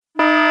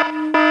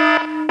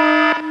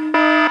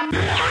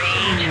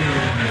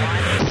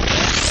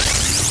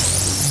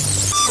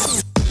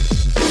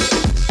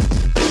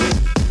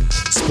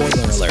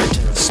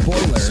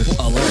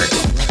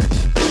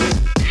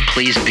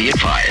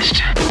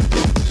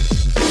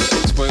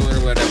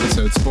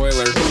alert,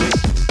 spoiler.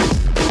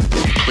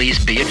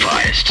 Please be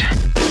advised.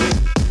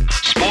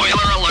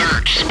 Spoiler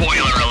alert!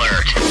 Spoiler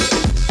alert!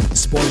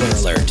 Spoiler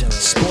alert!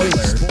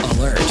 Spoiler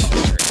alert!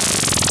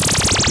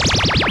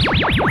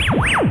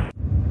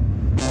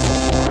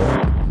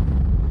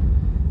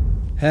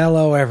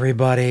 Hello,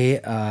 everybody.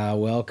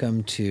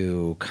 Welcome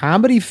to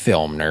Comedy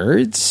Film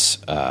Nerds.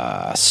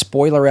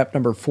 Spoiler ep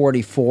number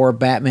 44,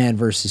 Batman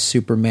vs.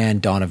 Superman,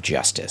 Dawn of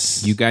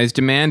Justice. You guys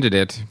demanded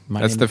it.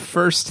 That's the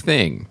first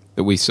thing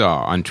that we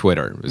saw on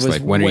Twitter. It was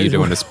like, when are you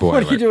doing a spoiler?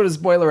 When are you doing a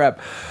spoiler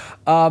ep?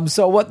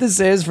 So what this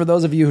is, for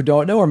those of you who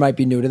don't know or might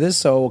be new to this,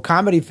 so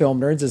Comedy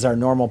Film Nerds is our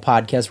normal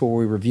podcast where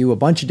we review a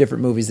bunch of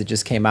different movies that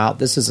just came out.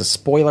 This is a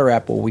spoiler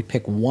ep where we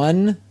pick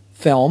one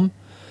film.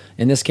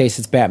 In this case,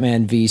 it's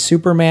Batman v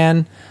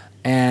Superman,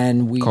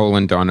 and we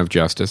Dawn of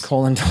Justice.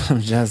 Dawn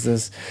of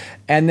Justice,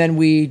 and then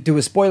we do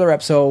a spoiler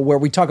episode where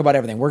we talk about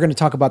everything. We're going to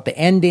talk about the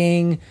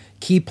ending,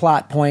 key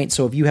plot points.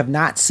 So if you have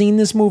not seen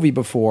this movie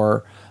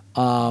before,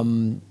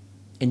 and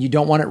you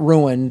don't want it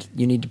ruined,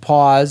 you need to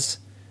pause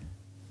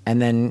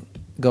and then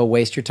go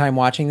waste your time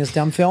watching this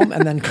dumb film,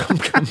 and then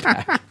come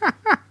back.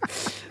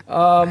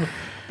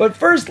 But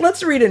first,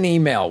 let's read an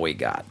email we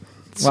got.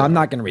 Well, I'm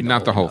not going to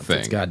read the whole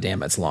thing. God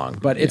damn, it's long.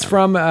 But it's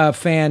from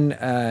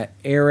fan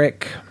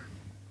Eric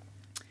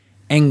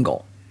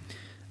Engel.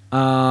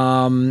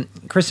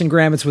 Kristen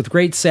Graham, it's with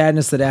great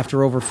sadness that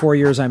after over 4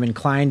 years, I'm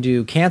inclined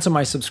to cancel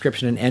my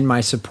subscription and end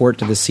my support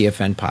to the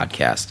CFN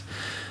podcast.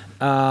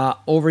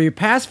 Over your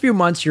past few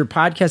months, your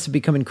podcast have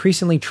become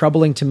increasingly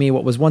troubling to me.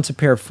 What was once a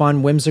pair of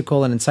fun,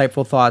 whimsical, and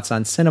insightful thoughts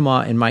on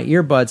cinema in my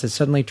earbuds has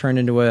suddenly turned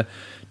into a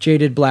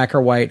jaded black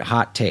or white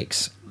hot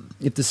takes.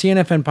 If the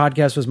CNFN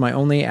podcast was my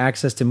only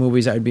access to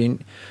movies, I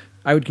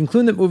would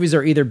conclude that movies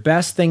are either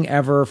best thing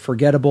ever,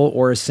 forgettable,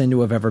 or a sin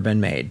to have ever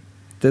been made.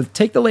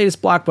 Take the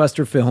latest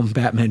blockbuster film,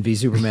 Batman v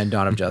Superman,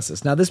 Dawn of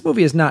Justice. Now, this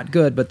movie is not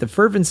good, but the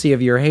fervency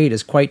of your hate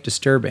is quite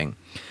disturbing.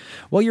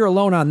 Well, you're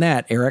alone on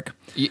that, Eric.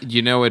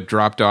 You know, it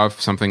dropped off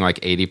something like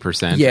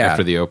 80%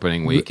 after the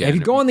opening weekend. If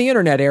you go on the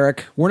internet,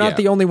 Eric, we're not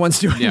the only ones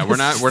doing this. Yeah,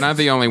 we're not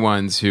the only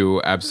ones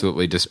who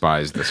absolutely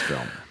despise this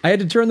film. I had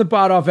to turn the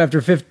pod off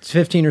after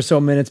 15 or so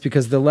minutes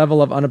because the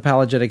level of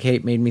unapologetic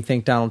hate made me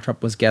think Donald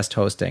Trump was guest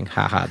hosting.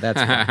 Haha,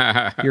 that's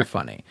funny. You're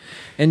funny.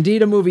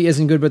 Indeed, a movie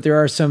isn't good, but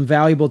there are some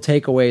valuable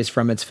takeaways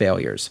from its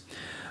failures.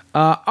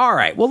 All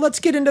right, well, let's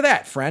get into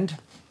that, friend.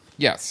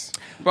 Yes.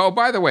 Well,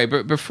 by the way,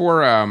 but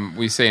before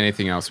we say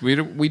anything else, we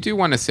do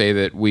want to say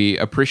that we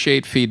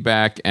appreciate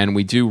feedback and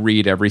we do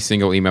read every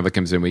single email that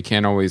comes in. We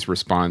can't always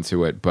respond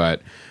to it,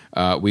 but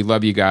we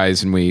love you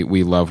guys and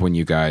we love when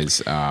you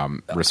guys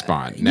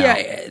respond. Now,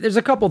 there's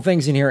a couple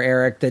things in here,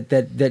 Eric,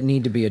 that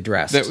need to be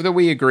addressed. That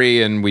we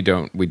agree and we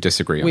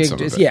disagree on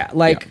some of it.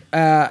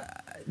 Yeah,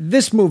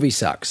 this movie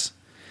sucks.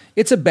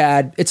 It's a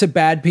bad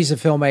piece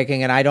of filmmaking,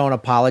 and I don't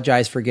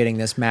apologize for getting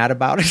this mad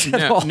about it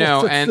at all.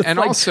 No, and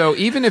also,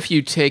 even if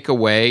you take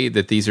away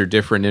that these are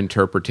different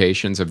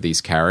interpretations of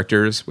these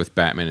characters with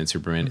Batman and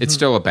Superman, it's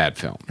still a bad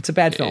film. It's a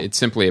bad film. It's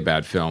simply a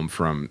bad film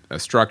from a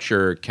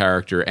structure,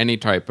 character, any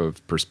type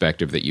of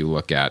perspective that you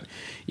look at.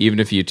 Even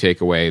if you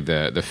take away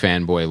the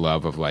fanboy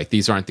love of like,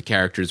 these aren't the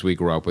characters we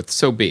grew up with,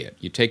 so be it.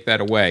 You take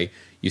that away,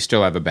 you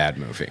still have a bad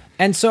movie.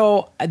 And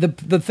so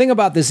the thing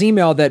about this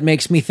email that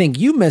makes me think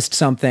you missed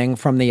something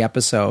from the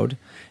episode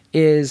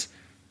is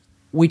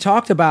we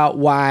talked about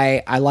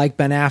why I like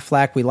Ben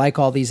Affleck. We like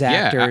all these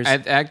actors.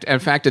 Yeah, in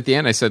fact, at the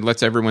end, I said,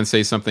 let's everyone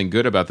say something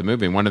good about the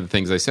movie. And one of the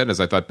things I said is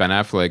I thought Ben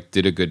Affleck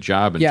did a good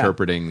job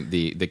interpreting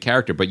the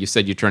character. But you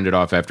said you turned it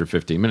off after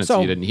 15 minutes,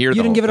 so you didn't hear the whole thing.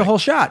 You didn't give it a whole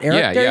shot,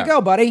 Eric. There you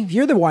go, buddy.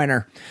 You're the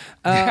whiner.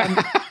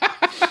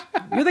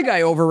 You're the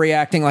guy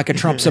overreacting like a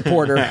Trump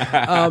supporter.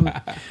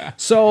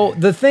 So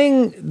the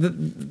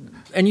thing,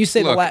 and you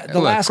say the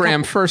last...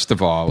 Graham, first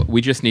of all,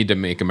 we just need to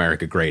make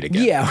America great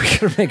again. Yeah, we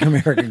got to make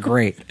America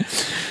great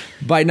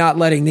by not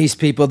letting these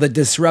people, the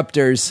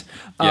disruptors...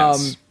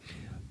 Yes.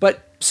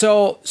 But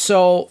so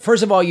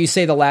first of all, you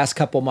say the last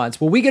couple months.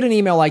 Well, we get an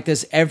email like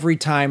this every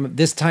time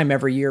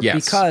every year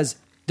because...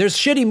 There's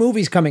shitty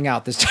movies coming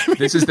out this time.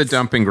 This is the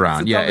dumping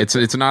ground.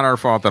 It's not our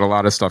fault that a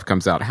lot of stuff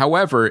comes out.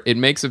 However, it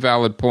makes a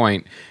valid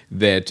point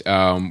that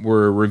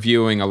we're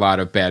reviewing a lot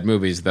of bad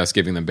movies, thus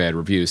giving them bad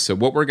reviews. So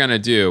what we're going to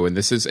do, and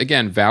this is,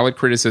 again, valid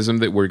criticism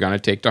that we're going to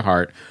take to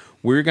heart,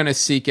 we're going to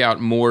seek out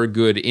more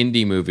good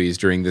indie movies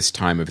during this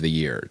time of the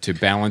year to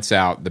balance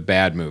out the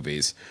bad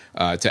movies,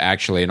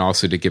 and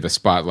also to give a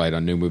spotlight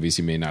on new movies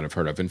you may not have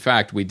heard of. In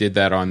fact, we did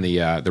that on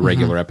the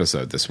regular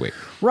episode this week.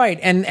 Right,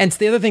 and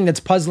the other thing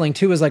that's puzzling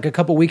too is like a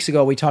couple weeks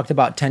ago we talked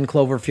about 10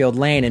 Cloverfield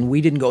Lane, and we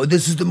didn't go,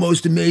 this is the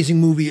most amazing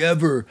movie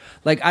ever.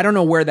 Like, I don't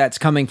know where that's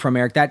coming from,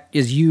 Eric. That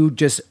is you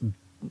just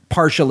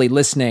partially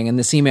listening, and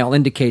this email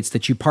indicates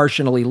that you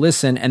partially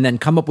listen and then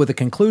come up with a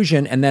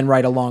conclusion and then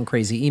write a long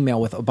crazy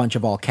email with a bunch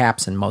of all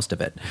caps in most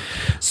of it.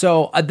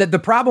 So the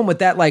problem with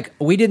that, like,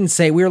 we didn't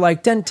say, we were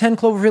like 10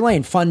 Cloverfield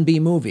Lane, fun B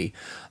movie,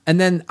 and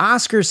then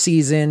Oscar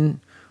season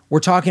we're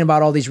talking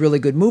about all these really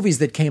good movies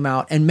that came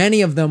out, and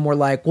many of them were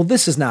like, well,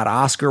 this is not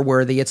Oscar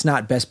worthy, it's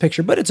not Best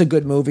Picture, but it's a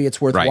good movie, it's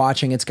worth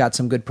watching, it's got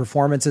some good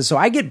performances. So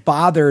I get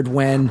bothered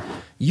when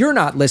you're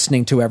not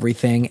listening to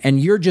everything and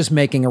you're just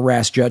making a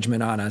rash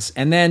judgment on us.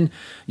 And then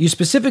you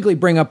specifically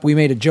bring up, we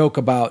made a joke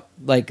about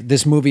like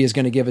this movie is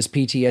going to give us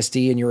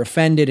PTSD, and you're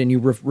offended, and you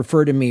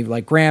refer to me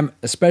like, Graham,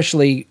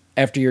 especially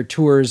after your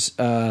tours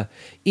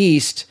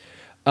east,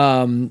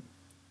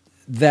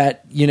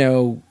 that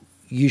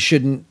you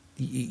should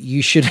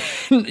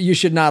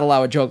not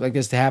allow a joke like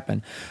this to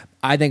happen.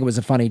 I think it was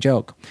a funny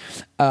joke.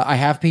 I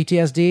have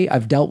PTSD.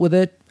 I've dealt with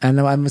it.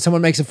 And when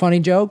someone makes a funny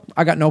joke,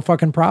 I got no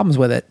fucking problems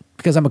with it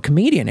because I'm a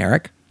comedian,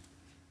 Eric.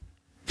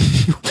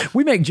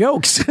 We make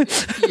jokes.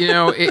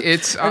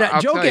 It's I'll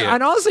joking. tell you.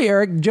 And honestly,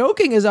 Eric,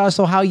 joking is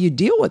also how you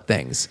deal with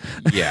things.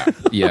 Yeah.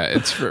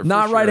 It's for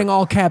not sure. writing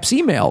all caps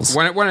emails.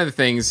 One of the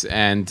things,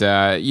 and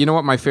you know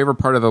what? My favorite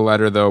part of the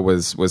letter, though,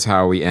 was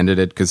how he ended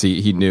it, because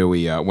he knew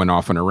we went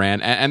off on a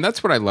rant. And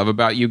that's what I love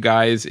about you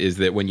guys, is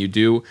that when you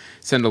do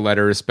send a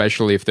letter,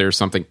 especially if there's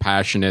something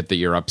passionate that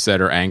you're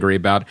upset or angry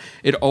about,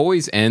 it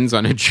always ends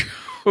on a joke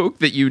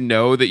that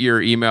that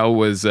your email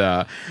was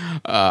a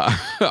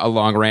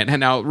long rant.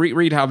 And now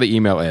read how the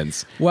email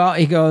ends. Well,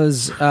 he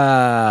goes,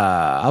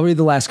 I'll read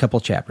the last couple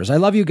chapters. I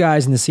love you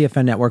guys in the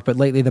CFN network, but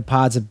lately the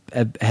pods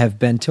have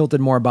been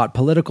tilted more about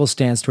political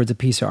stance towards a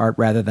piece of art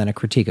rather than a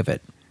critique of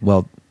it.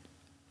 Well,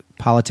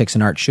 politics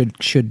and art should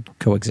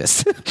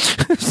coexist.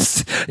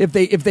 If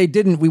they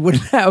didn't, we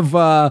wouldn't have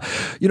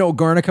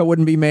Guernica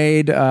wouldn't be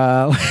made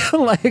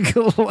like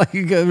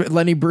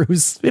Lenny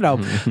Bruce,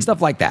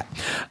 stuff like that.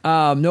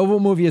 No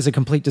movie is a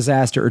complete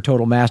disaster or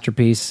total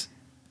masterpiece.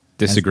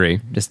 Disagree.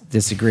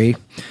 Disagree.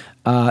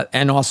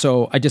 And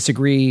also, I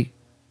disagree.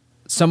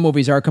 Some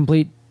movies are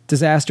complete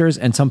disasters,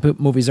 and some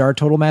movies are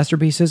total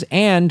masterpieces.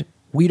 And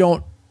we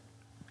don't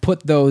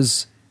put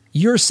those.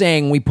 You're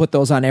saying we put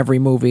those on every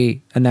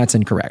movie, and that's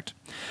incorrect.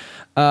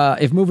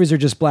 If movies are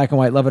just black and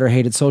white, love it or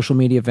hate it, social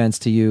media events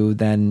to you,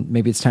 then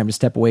maybe it's time to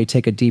step away,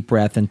 take a deep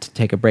breath, and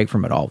take a break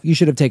from it all. You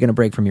should have taken a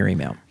break from your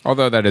email.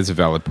 Although that is a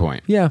valid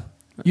point. Yeah.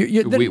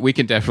 We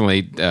can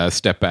definitely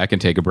step back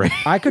and take a break.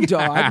 I'd love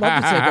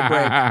to take a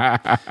break.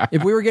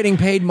 If we were getting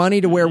paid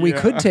money to where we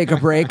could take a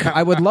break,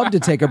 I would love to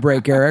take a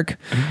break, Eric.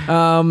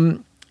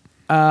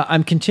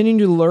 I'm continuing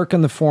to lurk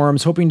on the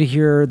forums, hoping to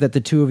hear that the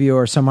two of you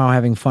are somehow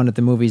having fun at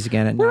the movies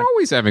again. We're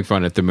always having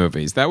fun at the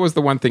movies. That was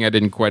the one thing I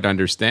didn't quite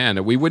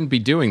understand. We wouldn't be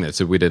doing this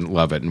if we didn't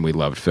love it and we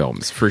loved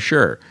films, for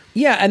sure.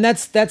 Yeah, and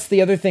that's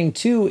the other thing,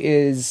 too,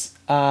 is...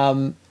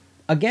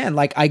 again,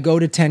 like I go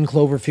to 10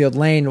 Cloverfield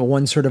Lane,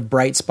 one sort of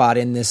bright spot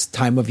in this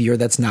time of year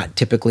that's not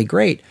typically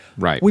great.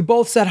 Right. We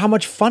both said how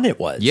much fun it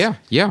was. Yeah.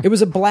 It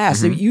was a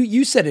blast. Mm-hmm.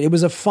 You said it. It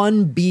was a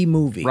fun B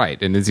movie. Right,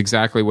 and it's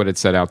exactly what it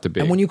set out to be.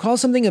 And when you call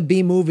something a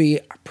B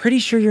movie, I'm pretty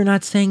sure you're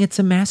not saying it's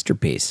a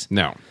masterpiece.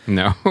 No.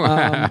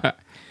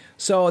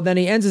 So then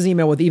he ends his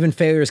email with, even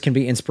failures can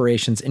be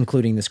inspirations,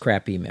 including this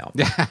crap email.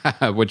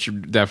 Which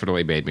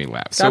definitely made me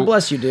laugh. God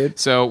bless you, dude.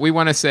 So we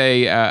want to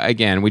say,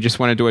 again, we just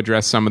wanted to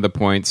address some of the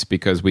points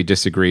because we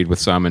disagreed with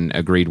some and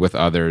agreed with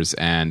others,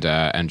 and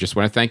just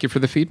want to thank you for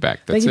the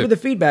feedback. Thank you for the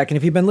feedback. And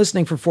if you've been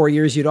listening for 4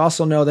 years, you'd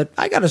also know that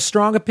I got a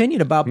strong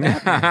opinion about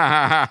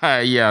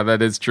Batman. Yeah,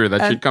 that is true.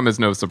 That should come as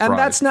no surprise. And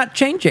that's not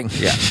changing.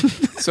 Yeah.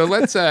 So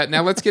let's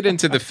get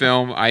into the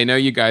film. I know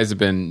you guys have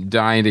been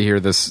dying to hear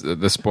the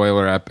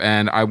spoiler up,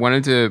 and I wanted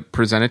to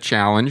present a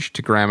challenge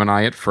to Graham and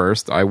I at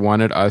first. I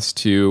wanted us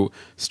to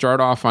start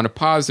off on a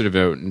positive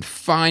note and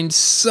find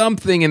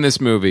something in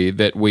this movie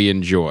that we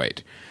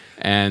enjoyed.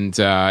 And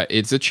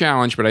it's a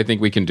challenge, but I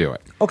think we can do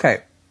it.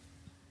 Okay.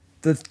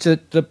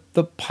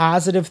 The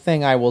positive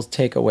thing I will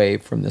take away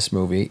from this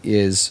movie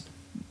is,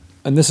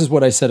 and this is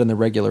what I said in the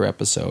regular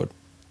episode,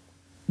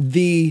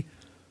 the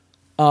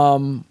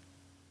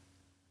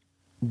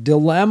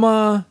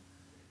dilemma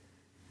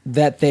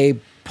that they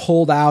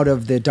pulled out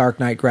of the Dark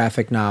Knight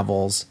graphic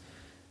novels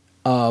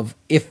of,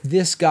 if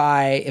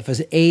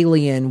an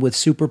alien with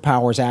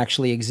superpowers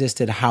actually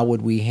existed, how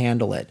would we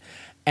handle it?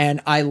 And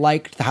I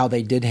liked how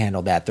they did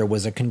handle that. There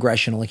was a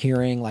congressional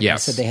hearing. Like I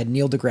said, they had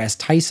Neil deGrasse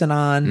Tyson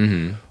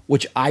on,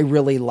 which I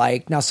really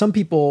liked. Now, some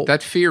people...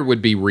 That fear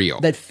would be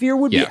real. That fear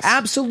would be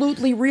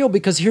absolutely real,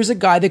 because here's a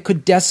guy that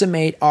could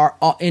decimate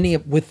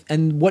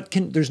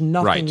there's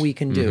nothing we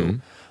can do.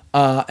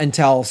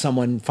 Until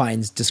someone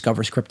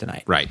discovers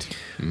kryptonite. Right.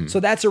 Mm-hmm. So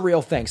that's a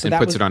real thing. So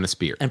puts it on a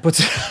spear. And puts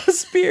it on a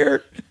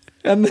spear.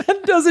 And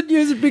then doesn't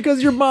use it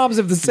because your moms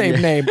have the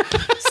same name.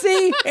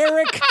 See,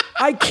 Eric,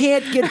 I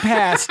can't get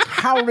past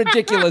how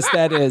ridiculous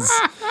that is.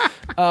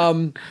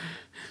 All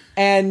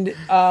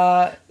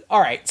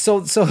right,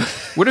 so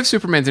what if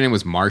Superman's name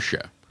was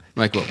Marcia?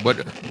 Like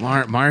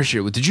what?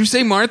 Marcia? Did you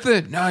say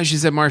Martha? No, she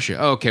said Marcia.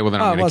 Oh, okay, well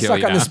then I'm going to kill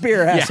you suck on now. the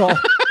spear, asshole.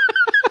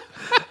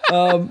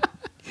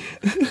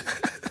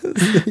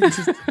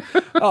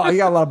 Oh, you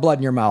got a lot of blood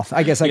in your mouth.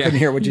 I guess I couldn't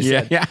hear what you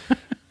said. Yeah.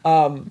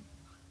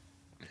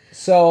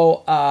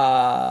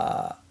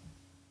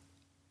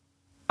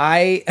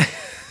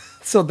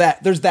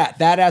 There's that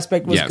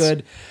aspect was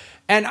good.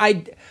 And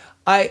I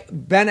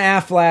Ben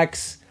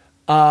Affleck's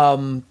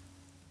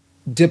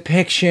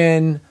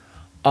depiction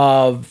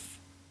of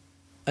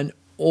an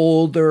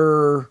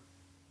older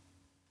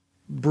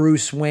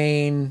Bruce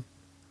Wayne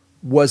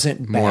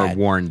wasn't More bad.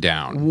 worn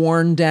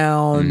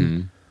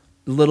down.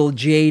 Little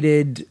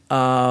jaded,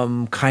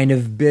 kind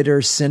of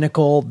bitter,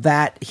 cynical.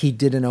 That he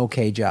did an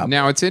okay job.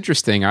 Now, it's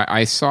interesting.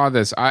 I saw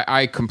this.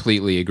 I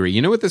completely agree.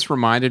 You know what this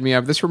reminded me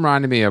of? This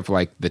reminded me of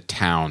like the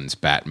Town's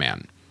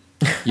Batman.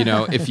 You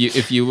know,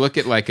 if you look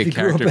at like a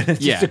character,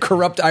 Just a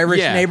corrupt Irish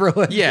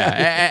neighborhood.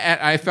 Yeah,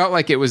 I felt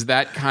like it was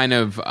that kind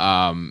of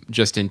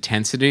just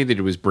intensity that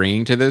it was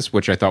bringing to this,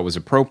 which I thought was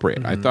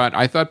appropriate. I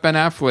thought Ben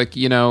Affleck,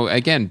 you know,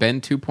 again,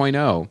 Ben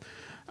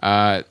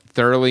 2.0,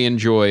 thoroughly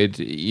enjoyed,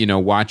 you know,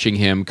 watching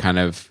him kind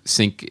of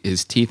sink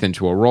his teeth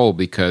into a role,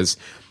 because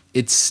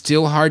it's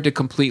still hard to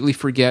completely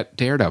forget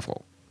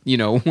Daredevil. You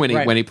know, when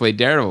he played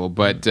Daredevil,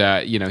 but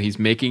you know, he's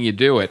making you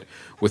do it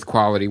with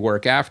quality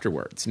work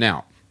afterwards.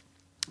 Now,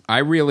 I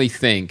really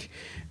think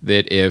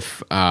that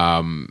if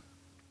Ben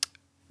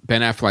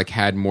Affleck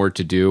had more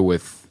to do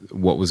with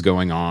what was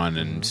going on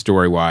and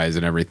story-wise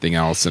and everything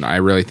else, and I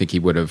really think he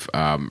would have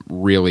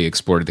really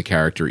explored the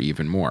character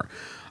even more.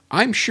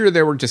 I'm sure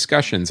there were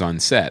discussions on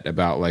set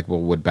about like,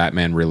 well, would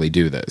Batman really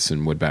do this?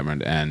 And would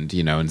Batman, and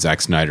you know, and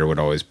Zack Snyder would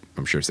always,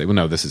 I'm sure, say, well,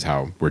 no, this is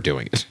how we're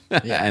doing it.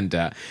 Yeah. And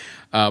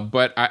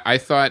but I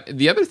thought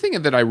the other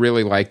thing that I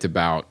really liked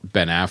about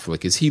Ben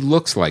Affleck is he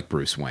looks like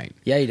Bruce Wayne.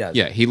 Yeah, he does.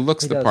 Yeah, he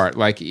looks the part.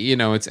 Like, you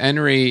know, it's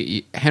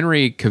Henry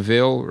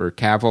Cavill or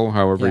Cavill,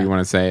 however you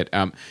want to say it.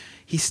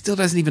 He still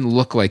doesn't even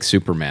look like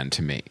Superman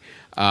to me.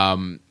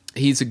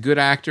 He's a good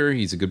actor.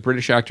 He's a good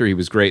British actor. He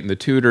was great in The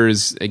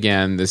Tudors.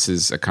 Again, this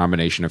is a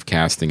combination of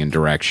casting and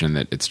direction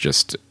that it's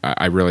just,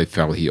 I really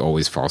felt he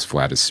always falls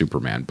flat as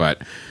Superman.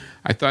 But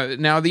I thought,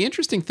 now the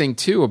interesting thing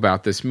too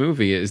about this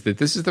movie is that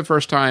this is the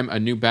first time a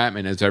new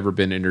Batman has ever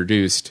been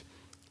introduced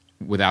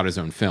without his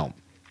own film.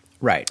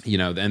 Right. You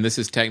know, and this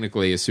is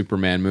technically a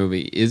Superman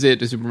movie. Is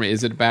it a Superman?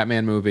 Is it a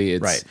Batman movie?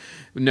 It's, right.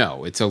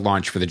 No, it's a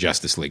launch for the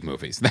Justice League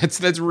movies.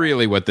 That's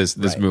really what this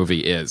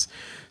movie is.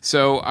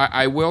 So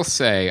I will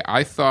say,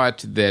 I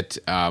thought that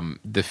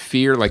the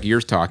fear, like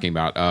you're talking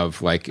about,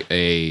 of like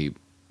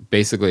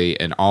basically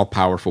an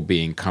all-powerful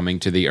being coming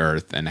to the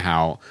earth, and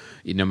how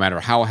no matter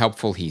how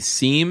helpful he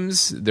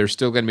seems, there's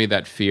still going to be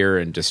that fear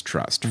and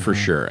distrust for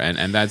sure.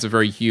 And that's a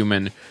very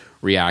human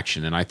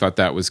reaction, and I thought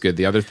that was good.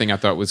 The other thing I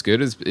thought was good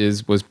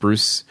was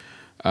Bruce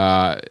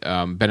Ben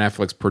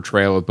Affleck's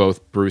portrayal of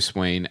both Bruce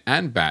Wayne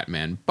and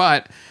Batman,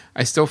 but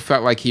I still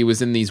felt like he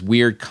was in these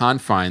weird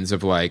confines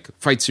of like,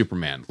 fight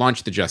Superman,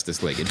 launch the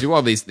Justice League, and do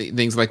all these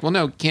things. Like, well,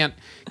 no, can't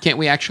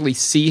we actually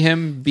see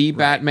him be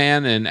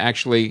Batman and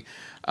actually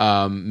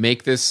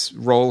make this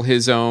role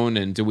his own?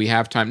 And do we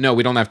have time? No,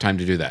 we don't have time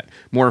to do that.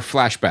 More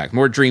flashback,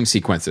 more dream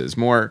sequences,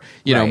 more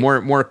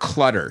more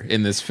clutter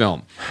in this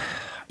film.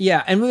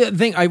 Yeah, and the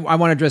thing I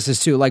want to address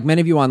this too. Like,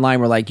 many of you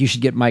online were like, "You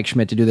should get Mike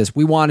Schmidt to do this."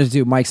 We wanted to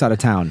do Mike's out of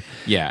town.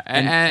 Yeah,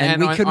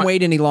 and we couldn't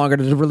wait any longer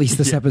to release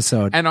this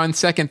episode. And on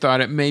second thought,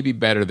 it may be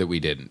better that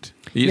we didn't.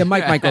 Yeah,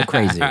 Mike might go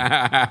crazy.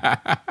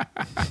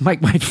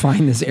 Mike might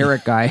find this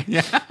Eric guy.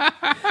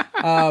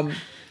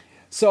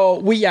 So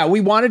we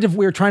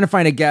were trying to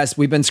find a guest.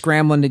 We've been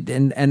scrambling,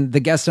 and the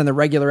guest on the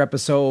regular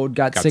episode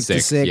got sick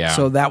to sick. Yeah.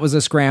 So that was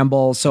a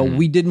scramble. So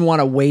we didn't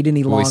want to wait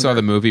any longer. We saw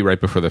the movie right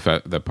before the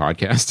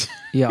podcast.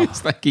 Yeah.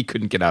 It's like he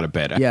couldn't get out of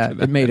bed after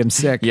that. It made him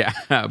sick. Yeah.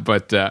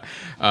 But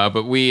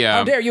we...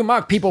 How dare you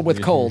mock people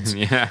with colds?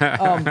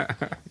 Yeah.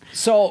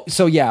 So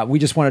yeah, we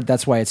just wanted,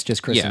 that's why it's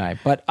just Chris and I.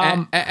 But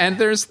and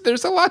there's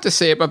a lot to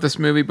say about this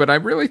movie, but I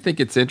really think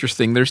it's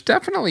interesting. There's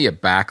definitely a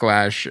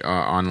backlash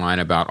online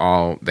about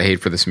all the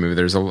hate for this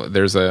movie.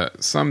 There's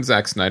some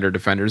Zack Snyder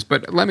defenders,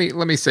 but let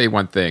me say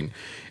one thing.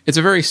 It's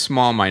a very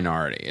small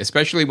minority,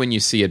 especially when you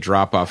see a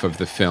drop off of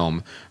the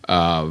film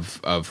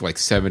of like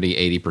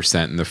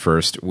 70-80% in the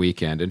first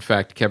weekend. In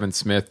fact, Kevin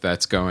Smith,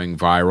 that's going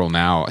viral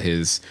now,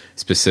 his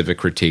specific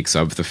critiques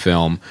of the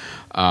film.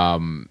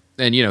 And,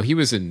 you know, he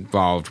was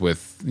involved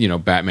with, you know,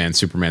 Batman,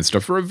 Superman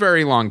stuff for a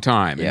very long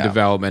time in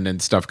development,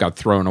 and stuff got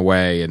thrown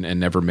away and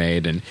never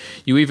made. And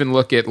you even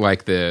look at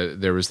like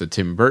there was the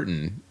Tim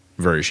Burton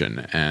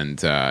version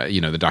and, you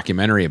know, the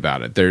documentary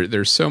about it.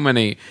 There's so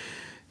many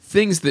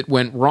things that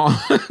went wrong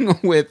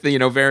with, you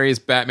know, various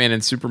Batman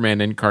and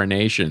Superman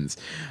incarnations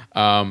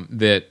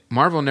that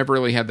Marvel never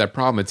really had that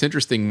problem. It's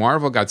interesting.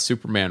 Marvel got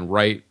Spider-Man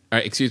right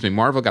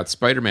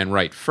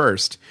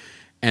first,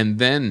 and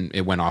then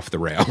it went off the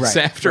rails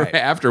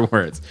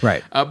afterwards.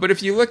 Right. But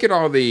if you look at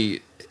all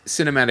the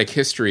cinematic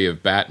history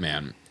of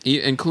Batman,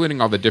 including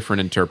all the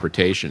different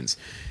interpretations,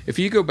 if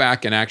you go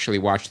back and actually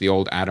watch the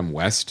old Adam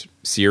West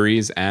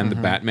series and the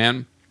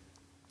Batman,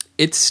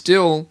 it's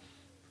still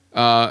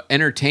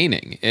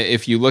entertaining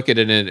if you look at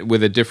it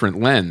with a different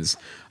lens.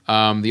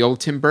 The old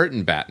Tim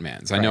Burton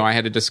Batmans. I know I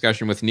had a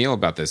discussion with Neil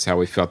about this, how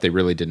we felt they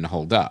really didn't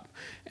hold up.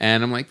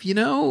 And I'm like,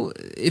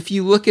 if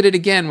you look at it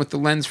again with the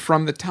lens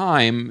from the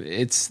time,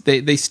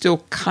 they still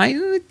kind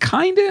of they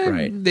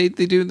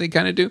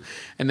kind of do.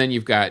 And then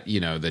you've got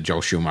the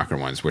Joel Schumacher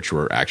ones, which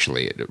were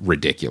actually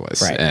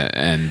ridiculous. Right.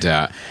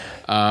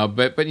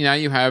 But now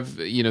you have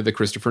the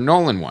Christopher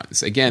Nolan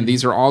ones. Again,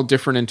 these are all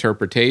different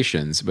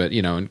interpretations, but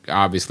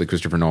obviously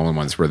Christopher Nolan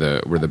ones were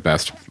the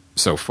best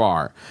so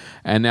far.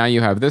 And now you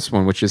have this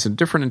one, which is a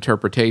different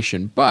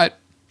interpretation, but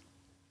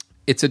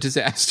it's a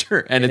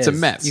disaster and it's a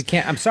mess. You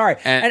can't. I'm sorry.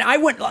 And I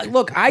went.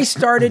 Look, I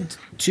started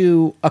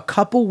to a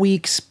couple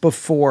weeks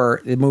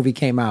before the movie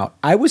came out.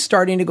 I was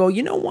starting to go.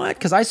 You know what?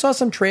 Because I saw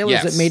some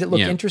trailers that made it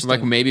look interesting.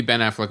 Like maybe Ben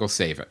Affleck will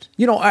save it.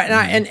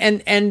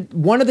 And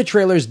one of the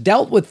trailers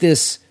dealt with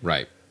this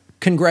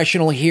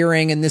congressional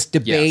hearing and this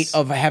debate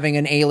of having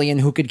an alien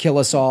who could kill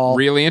us all.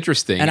 Really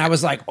interesting. And I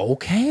was like,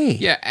 okay.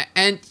 Yeah,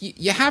 and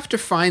you have to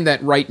find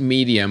that right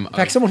medium. In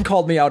fact, someone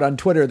called me out on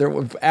Twitter.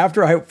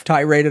 After I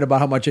tiraded about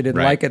how much I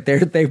didn't like it,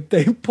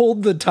 they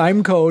pulled the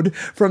time code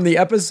from the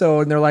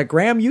episode, and they're like,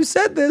 Graham, you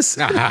said this.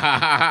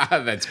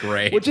 That's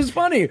great. Which is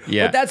funny.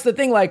 Yeah. But that's the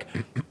thing, like...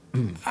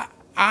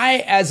 I,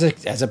 as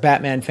a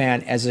Batman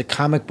fan, as a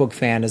comic book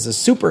fan, as a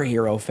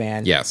superhero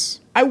fan,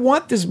 I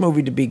want this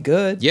movie to be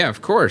good. Yeah,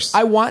 of course.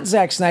 I want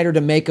Zack Snyder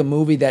to make a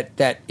movie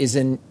that is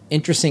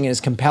interesting and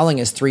as compelling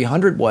as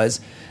 300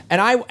 was,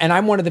 and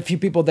I'm one of the few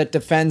people that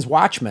defends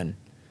Watchmen.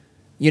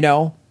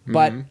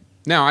 But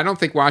no, I don't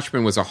think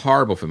Watchmen was a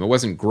horrible film. It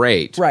wasn't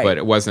great, but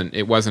it wasn't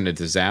a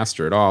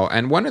disaster at all.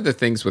 And one of the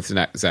things with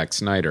Zack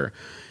Snyder,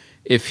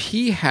 if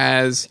he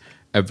has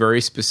a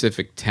very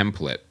specific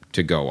template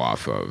to go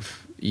off of,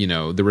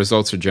 the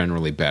results are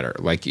generally better.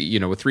 Like,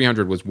 with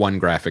 300 was one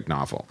graphic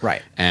novel.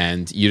 Right.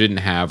 And you didn't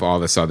have all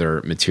this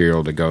other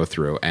material to go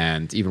through.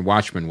 And even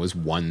Watchmen was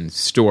one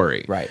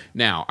story. Right.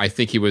 Now, I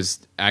think he was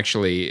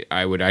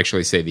I would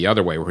actually say the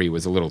other way, where he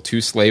was a little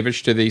too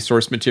slavish to the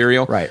source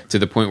material. Right. To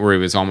the point where he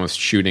was almost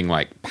shooting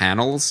like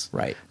panels.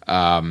 Right.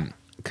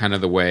 Kind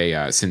of the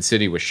way Sin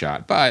City was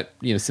shot. But,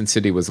 Sin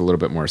City was a little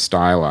bit more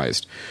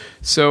stylized.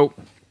 So...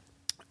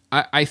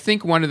 I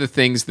think one of the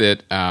things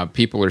that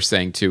people are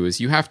saying, too,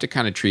 is you have to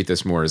kind of treat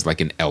this more as like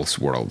an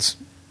Elseworlds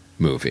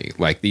movie.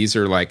 Like, these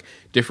are like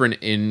different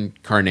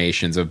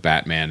incarnations of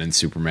Batman and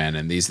Superman,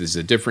 and this is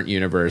a different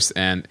universe.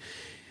 And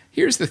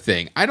here's the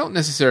thing. I don't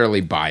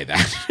necessarily buy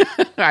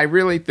that. I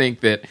really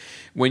think that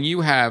when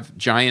you have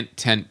giant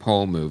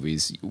tentpole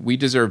movies, we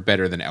deserve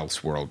better than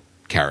Elseworld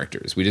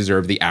characters. We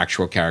deserve the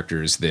actual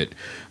characters that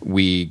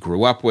we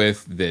grew up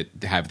with, that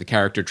have the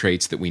character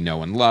traits that we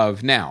know and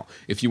love. Now,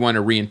 if you want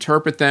to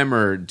reinterpret them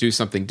or do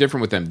something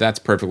different with them, that's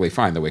perfectly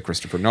fine, the way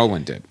Christopher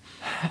Nolan did.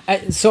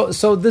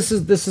 So this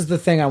is the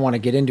thing I want to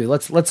get into.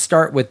 Let's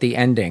start with the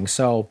ending.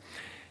 So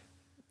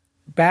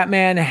Lex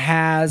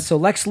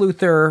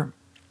Luthor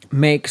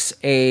makes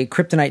a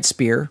kryptonite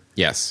spear.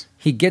 Yes.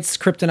 He gets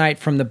kryptonite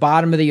from the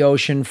bottom of the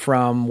ocean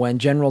from when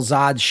General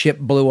Zod's ship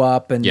blew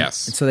up, and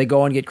so they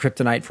go and get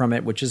kryptonite from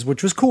it, which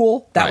was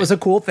cool. That was a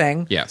cool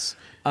thing. Yes.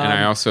 And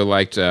I also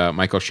liked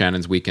Michael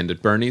Shannon's Weekend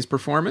at Bernie's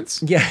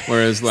performance. Yeah.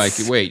 Whereas, like,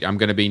 wait, I'm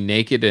going to be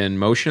naked and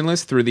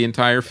motionless through the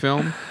entire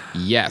film?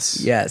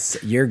 Yes. Yes,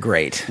 you're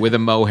great. With a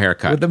Mo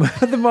haircut. With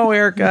the Mo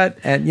haircut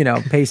and,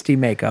 pasty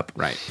makeup.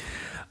 Right.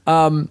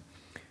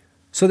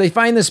 So they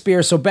find the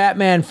spear. So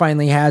Batman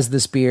finally has the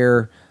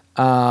spear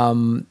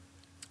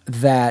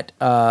that,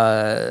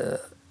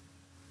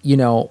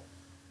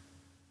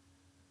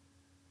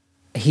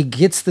 he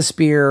gets the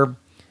spear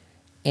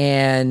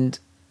and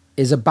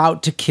is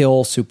about to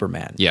kill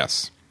Superman.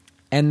 Yes.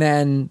 And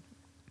then...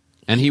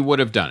 And he would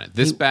have done it.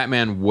 This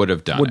Batman would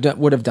have done it.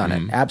 Would have done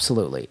it,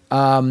 absolutely.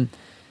 And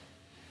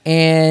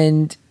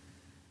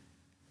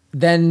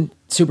then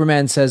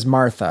Superman says,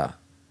 Martha.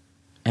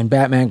 And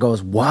Batman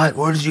goes, what?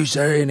 What did you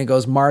say? And he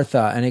goes,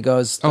 Martha. And he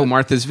goes... Oh,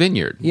 Martha's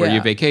Vineyard, where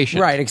you vacation.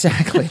 Right,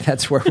 exactly.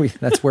 That's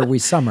where we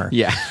summer.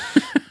 Yeah.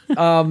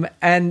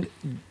 And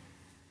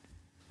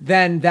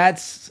then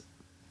that's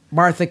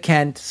Martha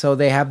Kent. So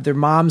their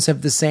moms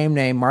have the same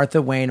name,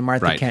 Martha Wayne and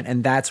Martha Kent.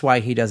 And that's why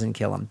he doesn't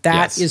kill him.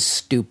 That is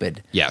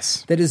stupid.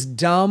 Yes. That is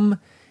dumb.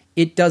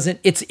 It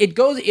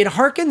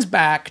harkens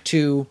back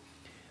to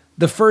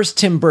the first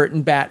Tim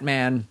Burton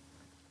Batman,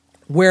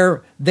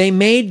 where they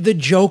made the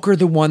Joker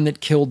the one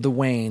that killed the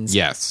Waynes.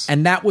 Yes.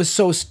 And that was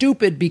so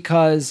stupid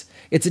because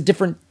it's a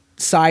different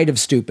side of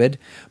stupid,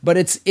 but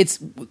it's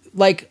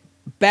like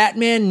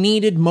Batman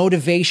needed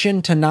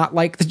motivation to not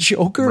like the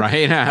Joker.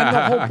 Right. And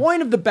the whole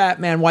point of the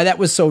Batman, why that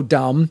was so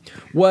dumb,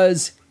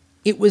 was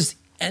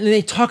and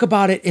they talk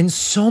about it in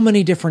so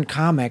many different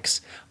comics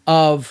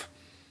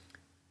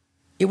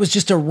it was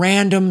just a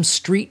random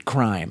street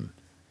crime.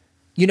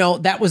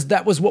 That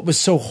was what was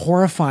so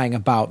horrifying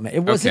about me. It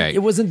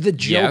wasn't the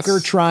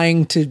Joker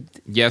trying to...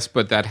 Yes,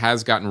 but that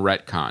has gotten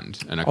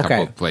retconned in a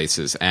couple of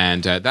places.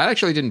 And that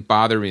actually didn't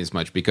bother me as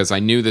much because I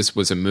knew this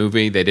was a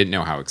movie. They didn't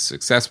know how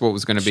successful it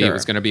was going to be. Sure. It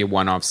was going to be a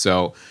one-off.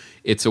 So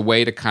it's a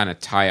way to kind of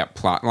tie up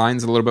plot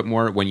lines a little bit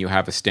more when you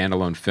have a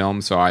standalone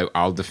film. So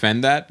I'll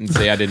defend that and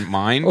say I didn't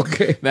mind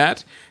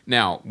that.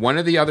 Now, one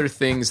of the other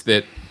things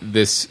that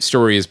this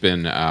story has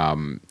been,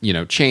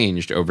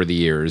 changed over the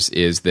years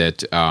is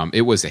that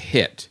it was a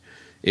hit.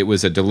 It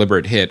was a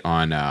deliberate hit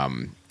on a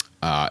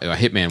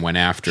hitman went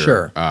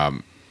after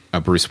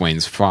Bruce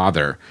Wayne's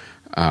father.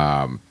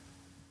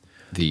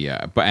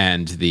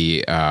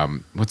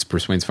 What's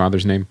Bruce Wayne's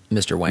father's name?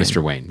 Mr. Wayne.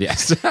 Mr. Wayne,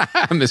 yes.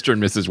 Mr.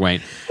 and Mrs.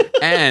 Wayne.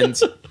 And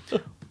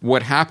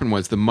what happened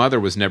was the mother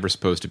was never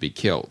supposed to be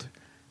killed.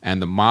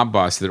 And the mob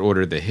boss that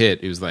ordered the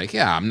hit, he was like,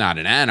 yeah, I'm not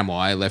an animal.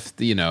 I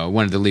left,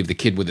 wanted to leave the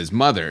kid with his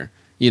mother.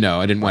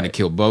 I didn't want to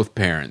kill both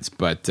parents.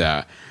 But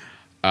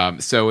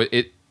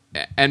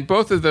and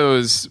both of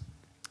those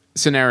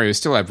scenarios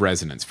still have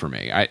resonance for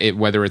me.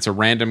 Whether it's a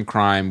random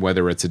crime,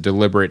 whether it's a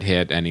deliberate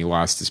hit, and he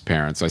lost his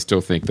parents, I still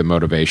think the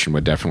motivation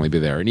would definitely be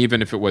there. And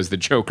even if it was the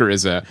Joker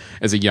as a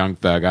young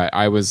thug,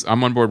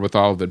 I'm on board with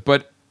all of it.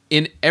 But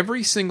in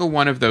every single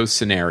one of those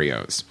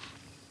scenarios,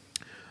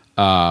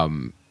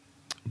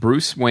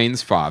 Bruce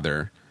Wayne's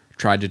father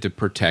tried to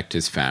protect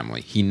his family.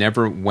 He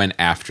never went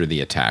after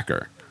the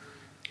attacker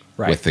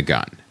with the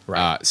gun.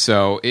 Right.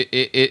 So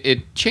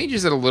it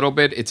changes it a little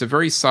bit. It's a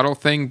very subtle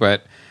thing,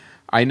 but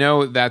I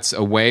know that's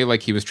a way,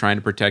 like he was trying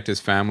to protect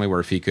his family, where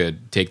if he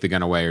could take the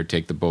gun away or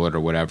take the bullet or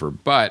whatever.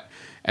 But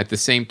at the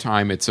same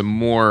time, it's a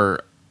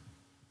more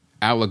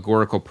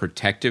allegorical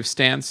protective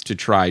stance to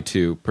try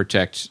to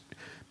protect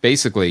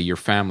basically your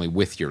family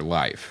with your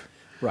life.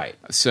 Right.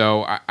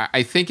 So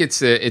I think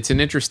it's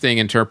an interesting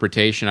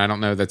interpretation. I don't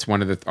know. That's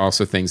one of the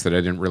also things that I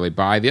didn't really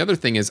buy. The other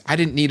thing is I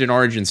didn't need an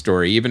origin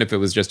story, even if it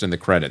was just in the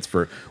credits.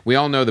 We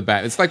all know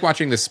it's like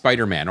watching the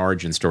Spider-Man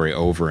origin story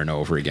over and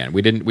over again.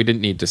 We didn't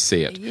need to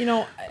see it.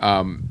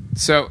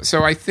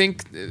 So I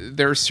think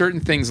there are certain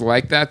things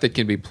like that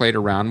can be played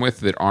around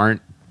with that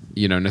aren't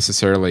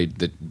necessarily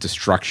the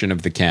destruction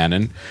of the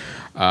canon.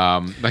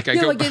 That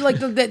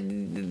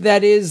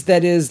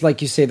is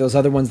like you say, those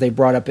other ones they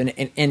brought up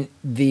and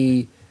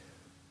the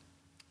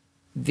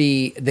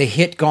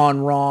hit gone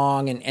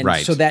wrong and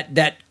right. So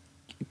that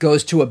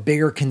goes to a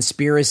bigger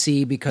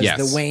conspiracy because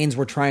the Waynes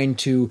were trying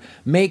to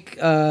make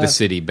the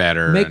city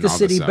better,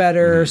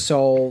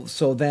 Mm-hmm.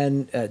 So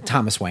then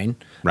Thomas Wayne,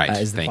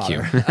 is the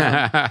father.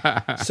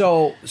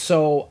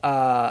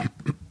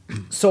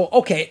 So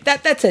okay,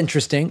 that's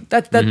interesting.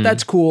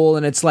 That's cool,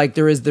 and it's like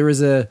there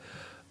is a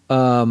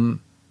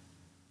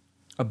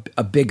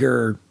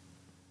bigger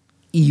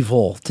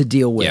evil to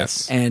deal with,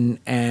 yes.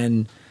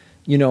 and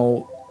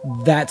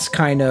that's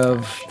kind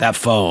of that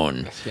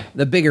phone,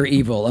 the bigger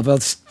evil of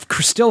us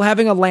still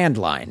having a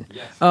landline.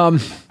 Yes.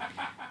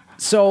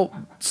 So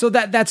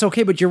that's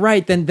okay, but you're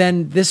right.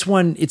 Then this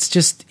one, it's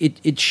just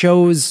it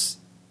shows,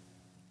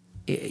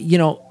 and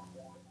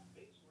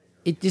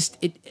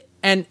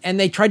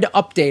they tried to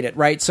update it,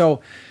 right?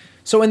 So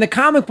in the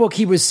comic book,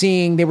 they were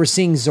seeing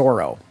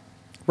Zorro,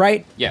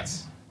 right?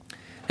 Yes.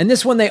 And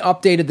this one, they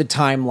updated the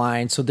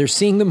timeline, so they're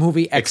seeing the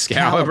movie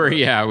Excalibur.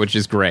 Yeah, which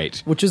is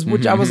great. Which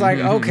I was like,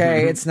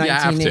 okay, it's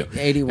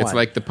 1981. It's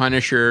like the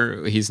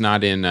Punisher. He's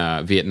not in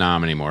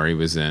Vietnam anymore. He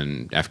was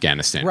in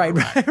Afghanistan. Right.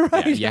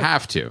 Yeah, you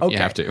have to. Okay. You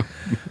have to.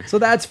 So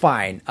that's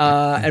fine.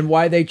 And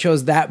why they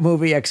chose that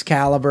movie,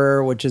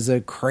 Excalibur, which is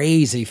a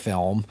crazy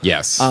film.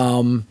 Yes.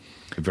 A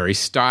very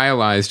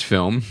stylized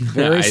film.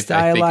 Very stylized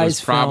I think it was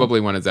film.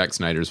 probably one of Zack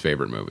Snyder's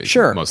favorite movies.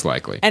 Sure. Most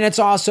likely. And it's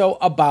also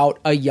about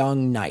a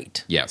young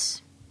knight.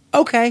 Yes.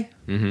 Okay.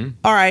 Mm-hmm.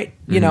 All right.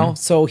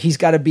 So he's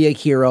got to be a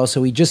hero.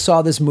 So we just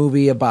saw this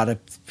movie about a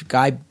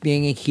guy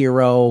being a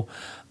hero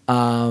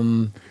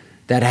that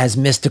has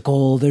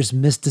there's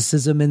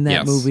mysticism in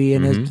that movie,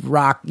 and his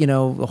rock,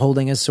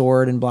 holding a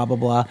sword and blah, blah,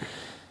 blah.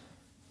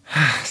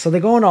 So they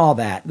go into all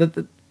that.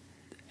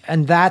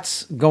 And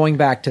that's going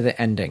back to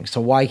the ending. So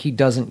why he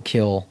doesn't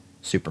kill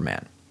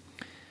Superman.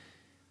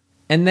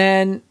 And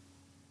then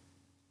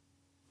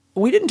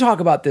we didn't talk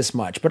about this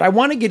much, but I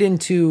want to get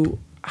into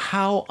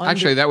how...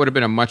 Actually, that would have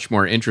been a much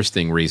more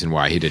interesting reason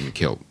why he didn't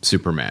kill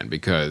Superman,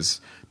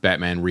 because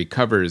Batman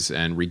recovers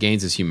and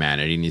regains his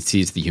humanity, and he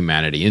sees the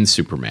humanity in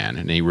Superman,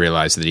 and he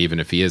realizes that even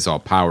if he is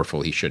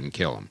all-powerful, he shouldn't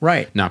kill him.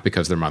 Right. Not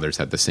because their mothers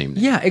had the same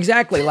name. Yeah,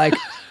 exactly. Like,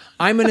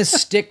 I'm going to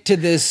stick to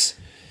this...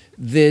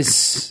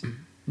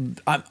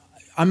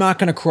 I'm not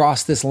going to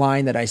cross this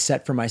line that I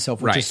set for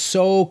myself, which is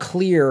so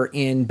clear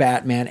in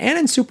Batman and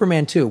in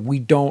Superman too. We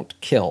don't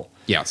kill.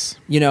 Yes.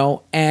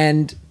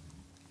 And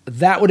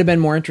that would have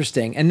been more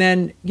interesting. And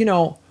then,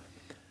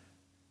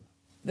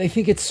 they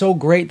think it's so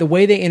great the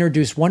way they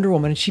introduced Wonder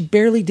Woman, and she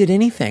barely did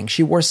anything.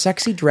 She wore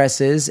sexy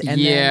dresses. And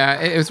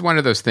it was one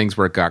of those things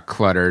where it got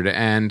cluttered.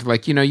 And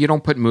you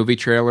don't put movie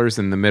trailers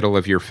in the middle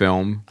of your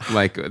film.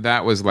 Like,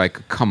 that was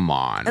like, come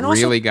on, and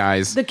really, also,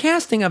 guys? The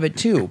casting of it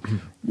too.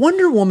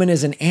 Wonder Woman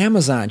is an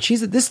Amazon.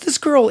 This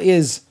girl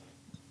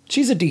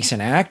she's a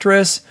decent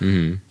actress,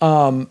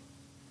 but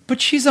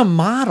she's a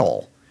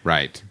model.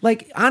 Right.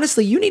 Like,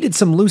 honestly, you needed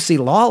some Lucy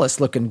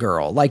Lawless looking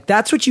girl. Like,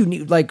 that's what you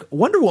need. Like,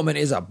 Wonder Woman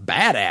is a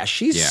badass.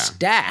 She's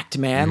stacked,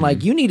 man.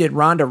 Like, you needed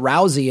Ronda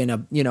Rousey in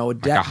a, you know,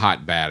 like a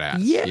hot badass.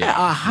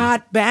 Yeah, a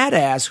hot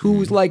badass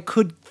who's like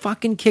could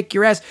fucking kick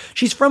your ass.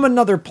 She's from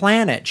another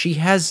planet. She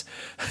has,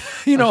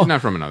 you know. She's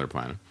not from another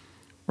planet.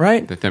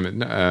 Right? The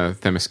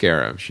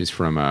Themyscira. She's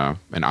from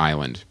an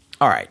island.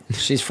 All right.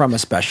 She's from a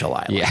special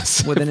island.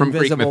 Yes. With an from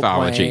Greek invisible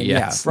mythology, plane.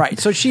 yes. Yeah, right.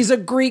 So she's a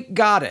Greek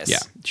goddess. Yeah.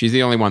 She's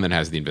the only one that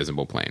has the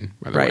invisible plane,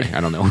 by the Right. way.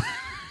 I don't know.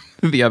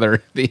 the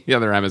other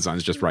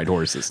Amazons just ride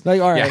horses.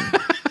 Like, all right.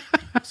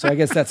 So I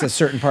guess that's a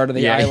certain part of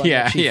the island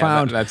that she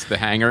found. That's the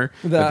hangar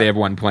that they have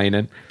one plane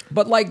in.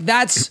 But like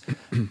that's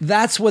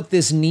what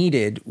this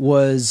needed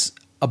was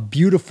a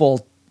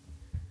beautiful.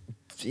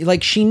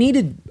 Like she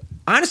needed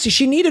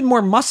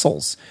more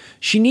muscles.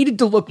 She needed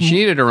to look. She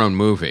needed her own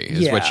movie.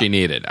 Is what she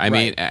needed. I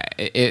mean,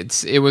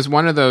 it was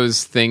one of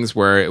those things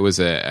where it was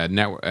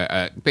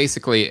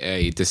basically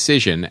a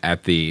decision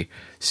at the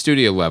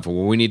studio level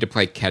where we need to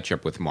play catch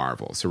up with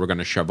Marvel. So we're going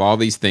to shove all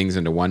these things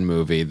into one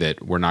movie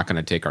that we're not going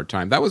to take our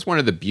time. That was one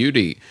of the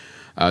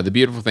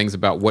beautiful things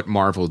about what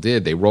Marvel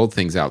did. They rolled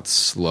things out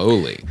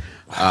slowly.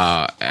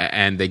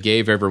 And they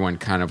gave everyone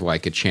kind of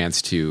like a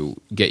chance to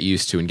get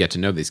used to and get to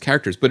know these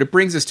characters. But it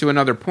brings us to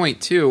another point,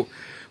 too.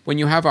 When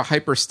you have a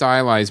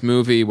hyper-stylized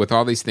movie with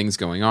all these things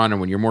going on,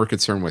 and when you're more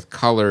concerned with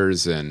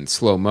colors and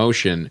slow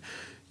motion,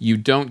 you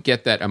don't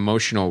get that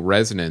emotional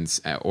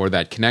resonance or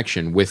that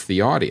connection with the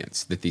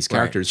audience that these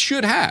characters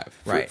should have.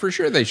 For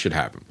sure they should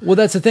have them. Well,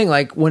 that's the thing.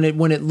 Like, when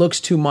it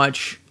looks too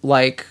much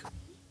like...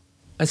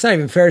 It's not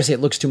even fair to say it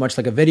looks too much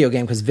like a video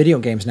game because video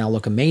games now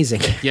look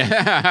amazing.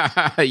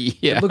 Yeah.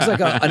 It looks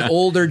like an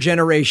older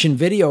generation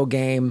video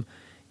game.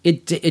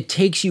 It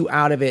takes you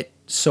out of it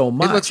so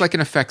much. It looks like an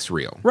effects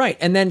reel. Right.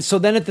 And then, so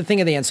then at the thing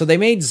at the end, then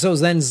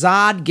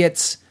Zod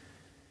gets,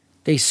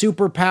 they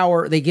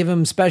superpower, they give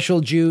him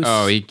special juice.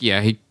 Oh,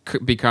 he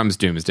becomes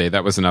Doomsday.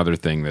 That was another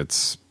thing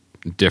that's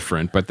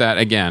different. But that,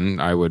 again,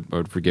 I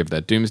would forgive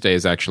that. Doomsday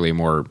is actually a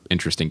more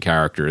interesting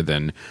character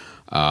than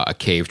a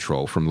cave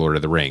troll from Lord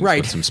of the Rings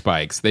with some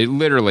spikes. They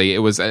literally, I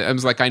was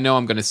like, I know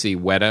I'm going to see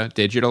Weta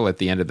digital at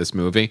the end of this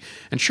movie,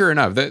 and sure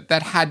enough,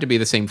 that had to be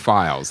the same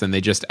files, and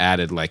they just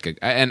added like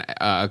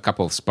a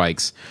couple of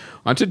spikes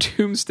onto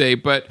Doomsday.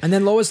 And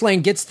then Lois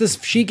Lane gets the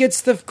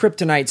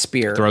kryptonite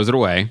spear, throws it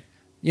away,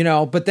 you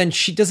know. But then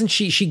she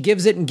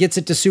gives it and gets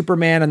it to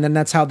Superman, and then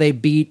that's how they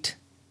beat.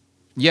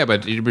 Yeah,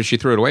 but she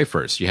threw it away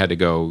first. You had to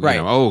go, you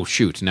know, oh,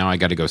 shoot, now I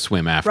got to go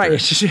swim after it.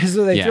 Right,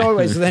 so they throw it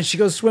away. So then she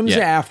goes swims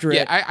after it.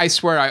 Yeah, I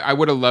swear I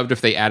would have loved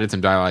if they added some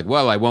dialogue.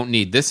 Well, I won't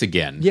need this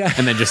again. Yeah.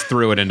 And then just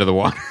threw it into the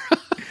water.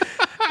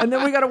 And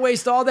then we got to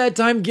waste all that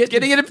time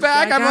getting it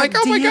back. I'm like,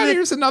 oh my God,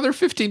 here's another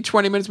 15,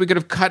 20 minutes we could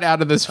have cut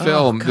out of this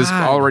film, this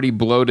already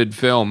bloated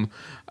film.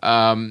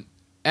 And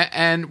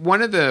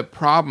one of the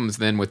problems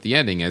then with the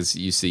ending, as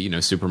you see, you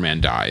know,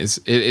 Superman dies.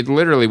 It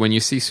literally, when you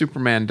see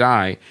Superman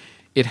die,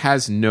 it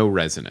has no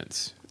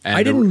resonance. And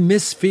I didn't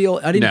feel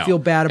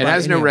bad about it. It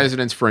has no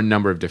resonance for a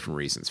number of different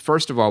reasons.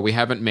 First of all, we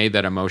haven't made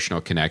that emotional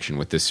connection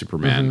with this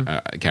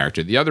Superman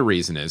character. The other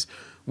reason is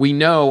we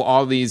know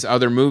all these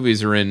other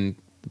movies are in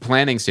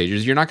planning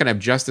stages. You're not going to have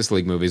Justice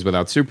League movies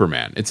without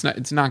Superman. It's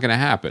not going to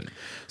happen.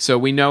 So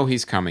we know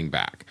he's coming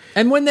back.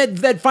 And when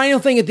that final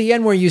thing at the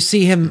end where you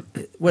see him,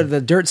 where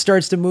the dirt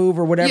starts to move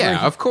or whatever.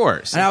 Yeah, of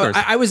course. And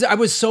I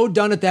was so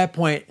done at that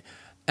point.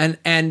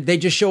 And they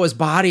just show his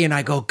body, and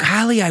I go,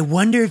 golly, I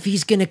wonder if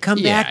he's going to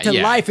come back to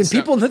life. And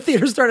people in the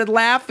theater started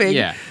laughing.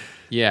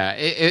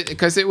 Yeah,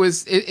 because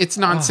it's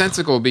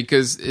nonsensical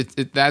because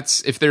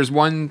that's if there's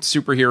one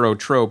superhero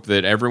trope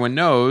that everyone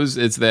knows,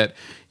 it's that,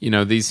 you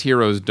know, these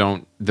heroes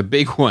don't, the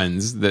big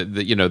ones,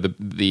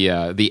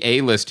 the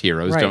A-list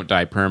heroes don't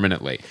die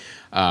permanently.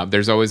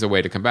 There's always a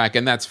way to come back,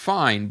 and that's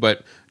fine,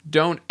 but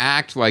don't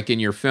act like in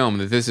your film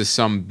that this is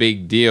some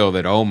big deal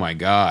that, oh my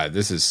God,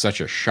 this is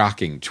such a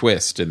shocking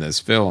twist in this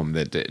film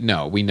that,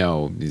 no, we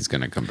know he's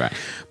going to come back.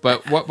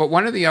 But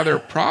one of the other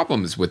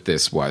problems with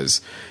this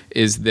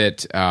is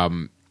that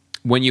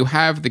when you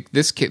have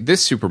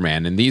this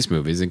Superman in these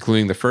movies,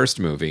 including the first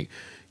movie,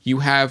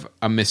 you have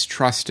a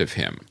mistrust of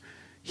him.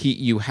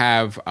 You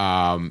have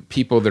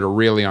people that are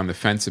really on the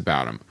fence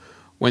about him.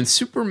 When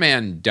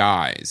Superman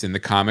dies in the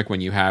comic,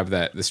 when you have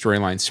the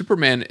storyline,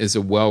 Superman is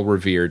a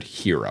well-revered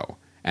hero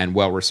and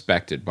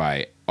well-respected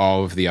by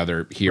all of the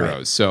other heroes.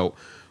 Right. So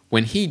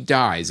when he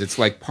dies, it's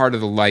like part of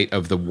the light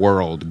of the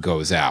world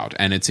goes out,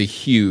 and it's a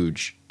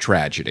huge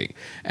tragedy.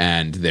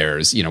 And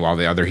there's, you know, all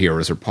the other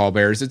heroes are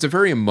pallbearers. It's a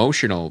very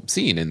emotional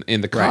scene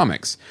in the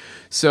comics.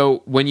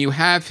 So when you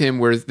have him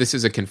where this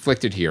is a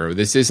conflicted hero,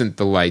 this isn't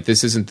the light,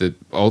 this isn't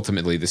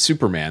ultimately the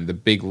Superman, the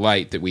big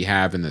light that we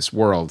have in this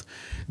world,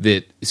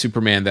 that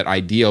Superman, that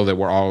ideal that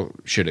we're all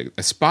should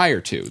aspire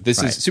to.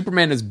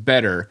 Superman is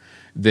better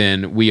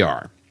than we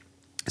are.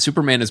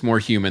 Superman is more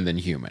human than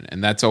human,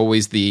 and that's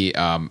always the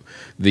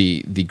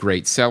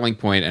great selling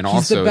point. And he's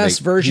also, the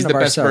best version of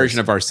ourselves. Version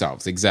of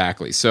ourselves,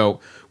 exactly. So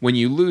when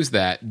you lose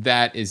that,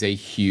 that is a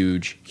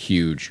huge,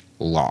 huge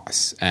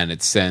loss, and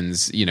it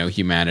sends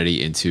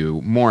humanity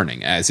into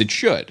mourning, as it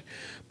should.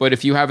 But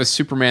if you have a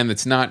Superman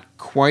that's not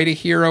quite a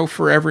hero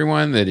for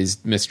everyone, that is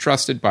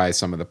mistrusted by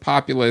some of the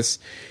populace,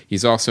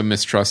 he's also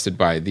mistrusted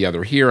by the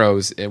other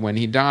heroes. And when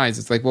he dies,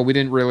 it's like, well, we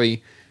didn't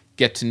really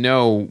get to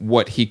know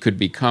what he could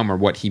become or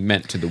what he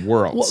meant to the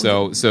world.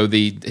 Well, so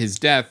his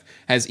death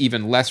has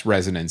even less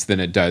resonance than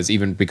it does,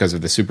 even because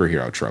of the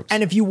superhero tropes.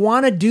 And if you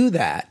want to do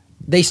that,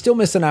 they still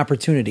miss an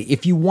opportunity.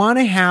 If you want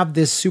to have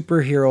this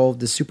superhero,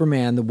 the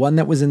Superman, the one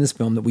that was in this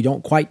film that we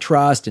don't quite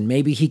trust, and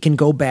maybe he can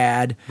go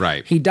bad,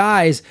 right? He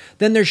dies,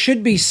 then there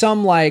should be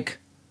some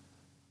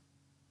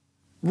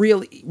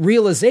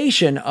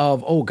realization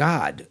of, oh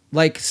God,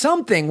 like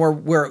something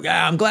where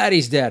I'm glad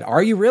he's dead.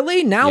 Are you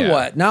really? Now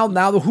what? Now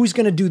who's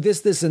going to do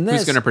this, and this?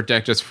 Who's going to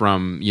protect us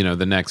from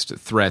the next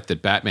threat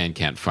that Batman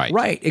can't fight?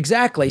 Right,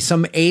 exactly.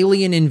 Some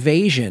alien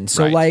invasion.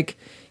 So right.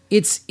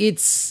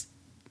 it's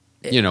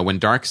when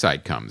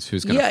Darkseid comes,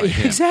 who's going to fight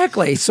him?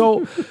 Exactly.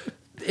 So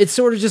it's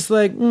sort of just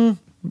like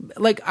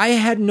I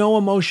had no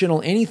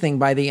emotional anything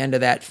by the end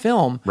of that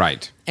film.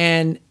 Right.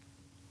 And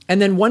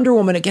then Wonder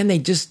Woman, again, they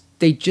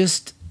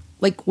just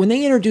like when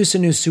they introduce a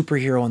new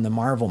superhero in the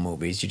Marvel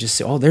movies, you just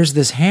say, oh, there's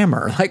this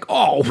hammer. Like,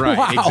 oh, right,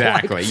 wow.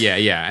 Exactly.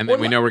 Yeah. And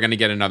then we know we're going to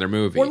get another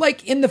movie. Or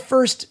like in the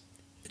first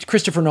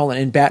Christopher Nolan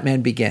in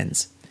Batman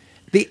Begins,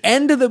 the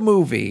end of the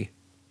movie,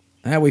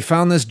 we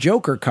found this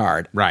Joker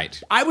card.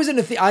 Right. I was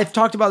in I've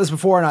talked about this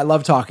before, and I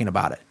love talking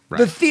about it. Right.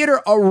 The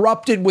theater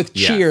erupted with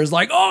cheers,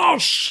 like, oh,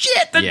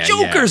 shit, the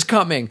Joker's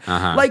coming.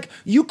 Uh-huh. Like,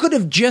 you could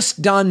have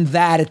just done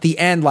that at the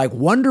end, like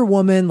Wonder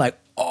Woman, like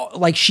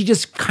she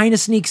just kind of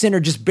sneaks in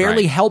or just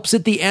barely helps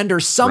at the end or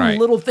some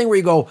little thing where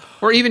you go.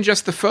 Or even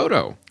just the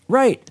photo.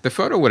 Right. The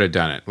photo would have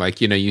done it.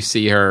 Like, you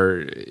see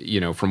her,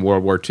 from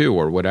World War II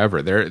or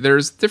whatever.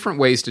 There's different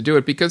ways to do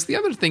it, because the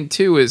other thing,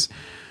 too, is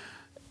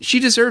she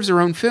deserves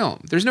her own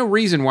film. There's no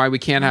reason why we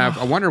can't have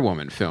a Wonder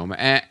Woman film.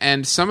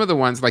 And some of the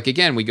ones, like,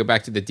 again, we go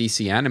back to the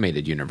DC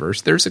animated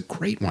universe. There's a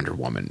great Wonder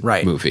Woman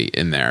movie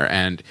in there.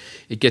 And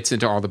it gets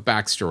into all the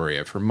backstory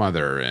of her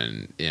mother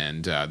and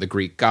the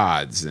Greek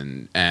gods.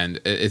 And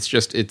it's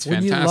fantastic.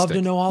 Wouldn't you love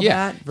to know all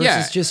that?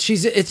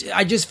 Versus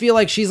I just feel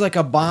like she's like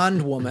a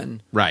Bond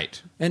woman.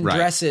 Right. And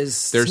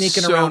dresses, There's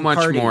sneaking so around much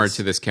parties. more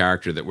to this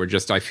character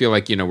that I feel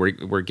like,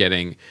 we're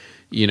getting...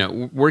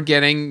 we're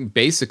getting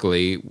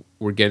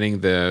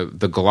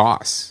the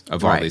gloss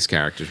of all these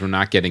characters. We're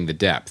not getting the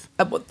depth.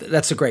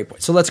 That's a great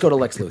point. So let's go to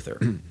Lex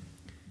Luthor.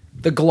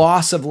 The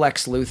gloss of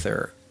Lex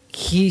Luthor.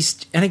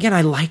 And again,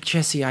 I like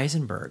Jesse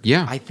Eisenberg.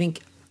 Yeah. I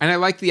think... And I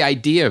like the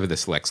idea of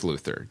this Lex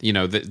Luthor,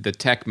 the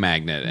tech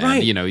magnate.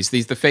 And, he's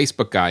the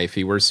Facebook guy if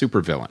he were a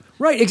supervillain.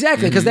 Right,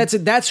 exactly, because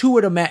that's who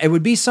would it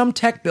would be some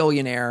tech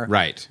billionaire.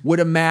 Right.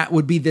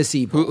 Would be this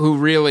evil. Who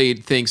really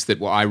thinks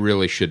that, well, I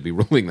really should be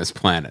ruling this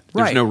planet.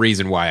 There's no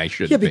reason why I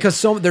shouldn't be. Yeah, because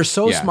they're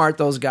so smart,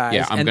 those guys.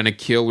 Yeah, I'm going to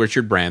kill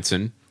Richard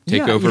Branson,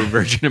 take over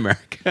Virgin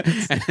America,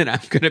 and then I'm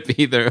going to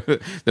be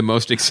the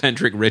most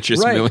eccentric,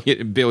 richest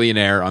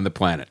billionaire on the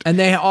planet. And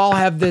they all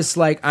have this,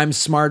 like, I'm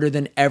smarter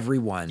than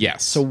everyone.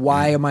 Yes. So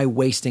why am I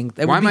wasting...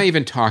 Why am I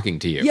even talking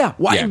to you? Yeah.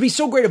 Why? It'd be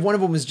so great if one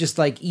of them was just,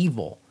 like,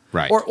 evil.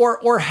 Right.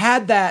 Or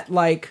had that,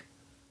 like,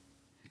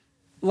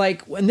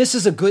 and this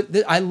is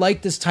I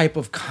like this type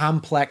of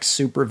complex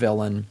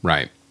supervillain.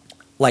 Right.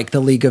 Like the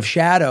League of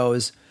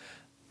Shadows.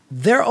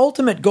 Their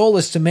ultimate goal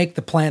is to make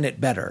the planet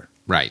better.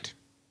 Right.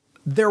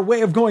 Their way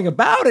of going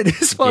about it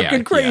is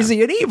fucking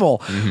crazy and evil.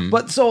 Mm-hmm.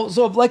 But so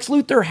if Lex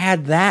Luthor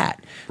had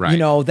that,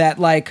 that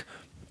like,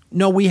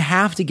 no, we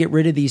have to get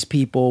rid of these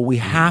people. We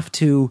have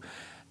to,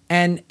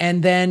 and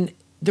then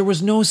there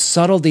was no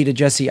subtlety to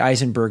Jesse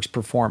Eisenberg's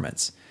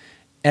performance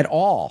at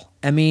all.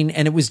 I mean,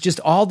 and it was just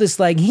all this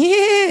like,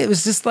 it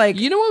was just like...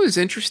 what was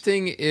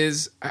interesting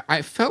is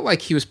I felt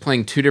like he was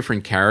playing two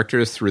different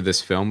characters through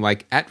this film.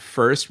 Like, at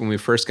first, when we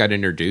first got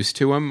introduced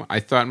to him, I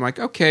thought, I'm like,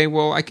 okay,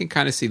 well, I can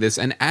kind of see this.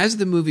 And as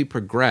the movie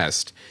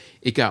progressed,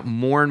 it got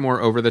more and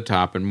more over the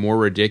top and more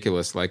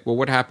ridiculous. Like, well,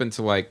 what happened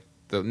to, like,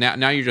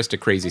 now you're just a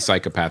crazy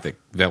psychopathic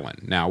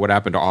villain. Now, what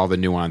happened to all the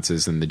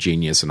nuances and the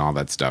genius and all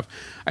that stuff?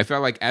 I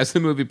felt like as the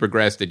movie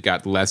progressed, it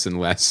got less and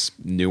less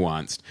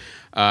nuanced.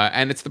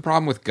 And it's the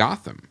problem with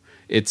Gotham.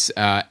 It's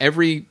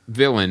every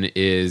villain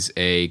is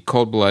a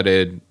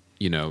cold-blooded,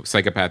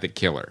 psychopathic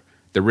killer.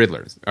 The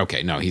Riddler,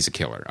 okay, no, he's a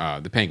killer.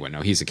 The Penguin,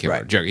 no, he's a killer.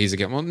 Right. Joker, he's a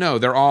killer. Well, no,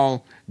 they're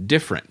all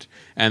different,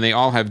 and they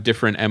all have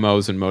different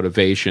MOs and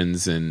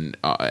motivations,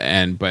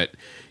 but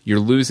you're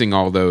losing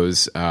all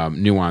those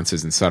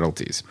nuances and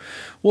subtleties.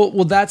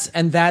 Well, that's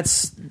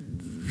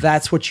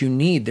what you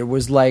need. There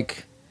was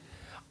like,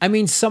 I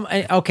mean,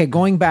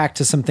 going back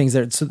to some things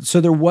that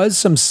so there was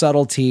some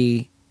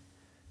subtlety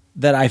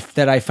that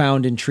I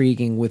found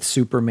intriguing with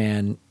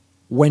Superman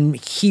when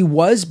he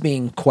was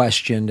being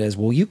questioned as,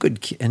 well, you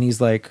could, and he's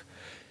like,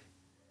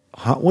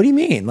 huh? What do you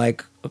mean?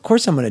 Like, of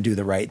course I'm going to do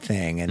the right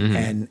thing.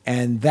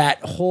 And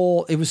that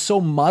whole, it was so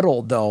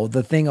muddled though.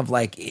 The thing of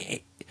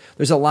like,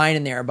 there's a line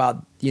in there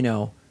about,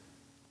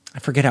 I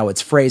forget how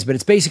it's phrased, but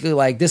it's basically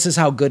like, this is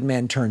how good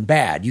men turn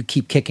bad. You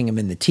keep kicking them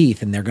in the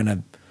teeth and they're going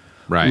to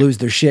lose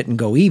their shit and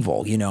go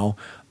evil,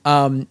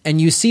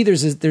 And you see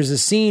there's a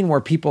scene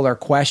where people are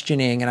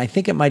questioning, and I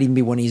think it might even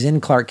be when he's in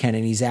Clark Kent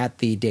and he's at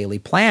the Daily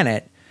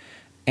Planet,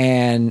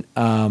 and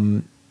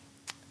Lawrence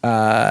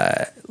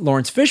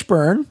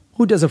Fishburne,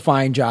 who does a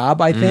fine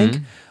job, I think,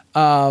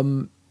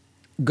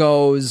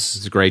 goes...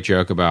 It's a great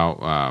joke about,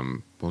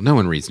 no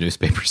one reads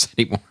newspapers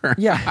anymore.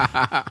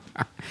 Yeah.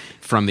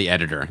 From the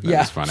editor. That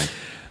was funny.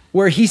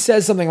 Where he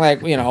says something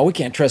like, we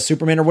can't trust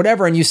Superman or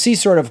whatever, and you see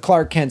sort of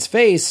Clark Kent's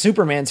face,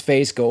 Superman's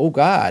face, go, oh,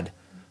 God.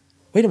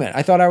 Wait a minute,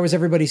 I thought I was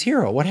everybody's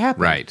hero. What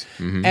happened? Right.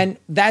 Mm-hmm. And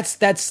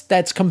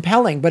that's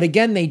compelling. But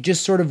again, they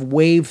just sort of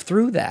wave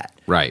through that.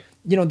 Right.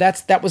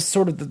 That was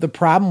sort of the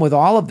problem with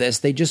all of this.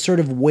 They just sort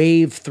of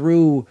wave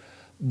through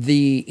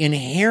the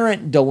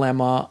inherent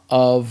dilemma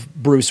of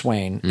Bruce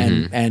Wayne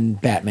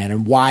and Batman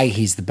and why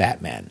he's the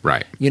Batman.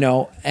 Right.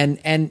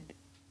 And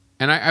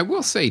I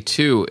will say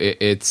too,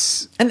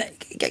 it's... And I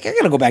got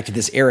to go back to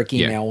this Eric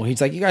email where he's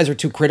like, you guys are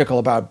too critical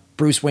about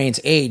Bruce Wayne's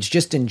age.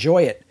 Just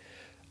enjoy it.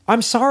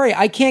 I'm sorry,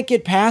 I can't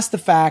get past the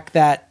fact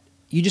that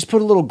you just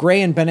put a little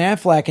gray in Ben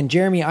Affleck and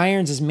Jeremy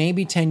Irons is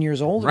maybe 10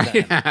 years older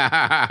than him.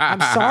 I'm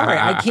sorry,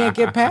 I can't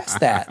get past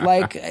that.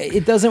 Like,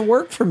 it doesn't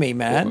work for me,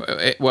 man.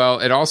 Well,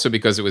 it also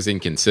because it was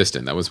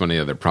inconsistent. That was one of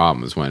the other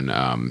problems when,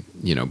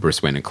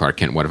 Bruce Wayne and Clark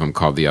Kent, one of them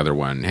called the other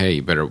one, hey,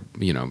 you better,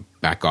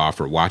 back off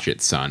or watch it,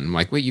 son. I'm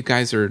like, wait, you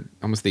guys are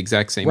almost the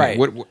exact same. Right.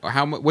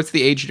 What's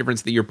the age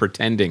difference that you're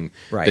pretending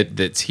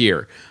that's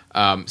here?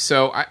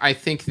 So I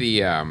think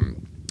the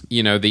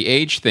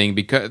age thing,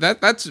 because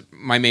that's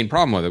my main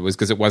problem with it, was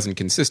because it wasn't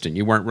consistent.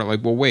 You weren't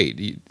like, well,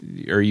 wait,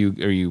 are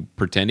you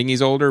pretending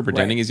he's older,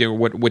 pretending he's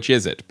younger? Which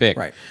is it? Pick.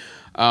 Right.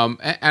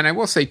 And I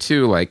will say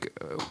too, like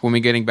when we're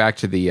getting back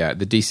to the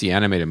DC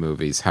animated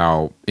movies,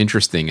 how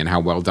interesting and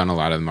how well done a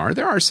lot of them are.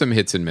 There are some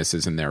hits and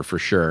misses in there for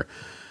sure.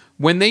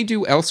 When they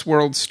do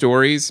Elseworld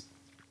stories,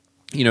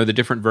 the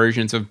different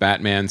versions of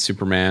Batman,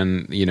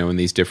 Superman, in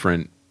these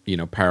different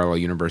parallel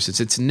universes,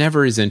 it's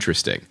never as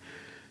interesting.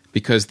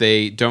 Because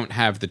they don't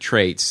have the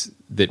traits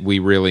that we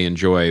really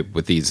enjoy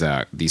with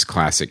these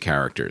classic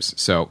characters.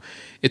 So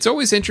it's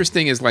always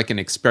interesting as like an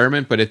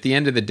experiment, but at the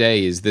end of the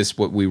day, is this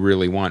what we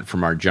really want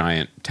from our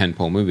giant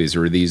tentpole movies?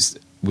 Or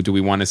do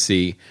we want to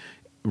see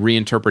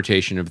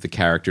reinterpretation of the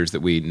characters that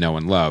we know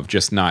and love,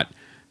 just not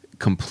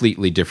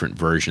completely different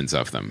versions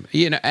of them?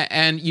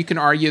 And you can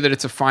argue that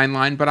it's a fine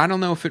line, but I don't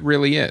know if it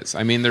really is.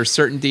 I mean, there's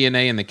certain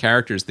DNA in the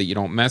characters that you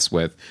don't mess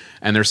with,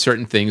 and there's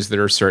certain things that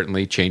are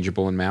certainly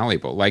changeable and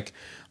malleable. Like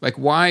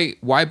why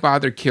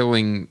bother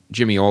killing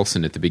Jimmy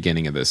Olsen at the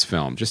beginning of this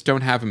film? Just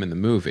don't have him in the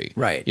movie.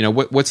 Right.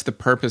 What's the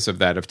purpose of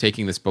that, of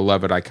taking this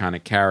beloved,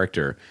 iconic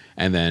character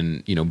and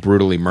then,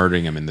 brutally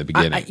murdering him in the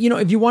beginning?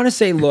 If you want to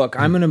say, look,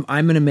 I'm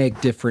gonna make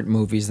different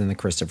movies than the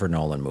Christopher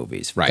Nolan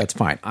movies. Right. That's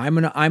fine. I'm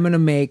gonna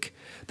make,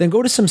 then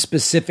go to some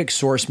specific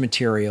source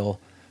material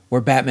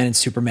where Batman and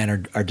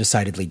Superman are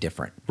decidedly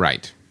different.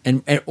 Right.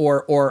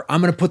 Or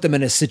I'm going to put them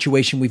in a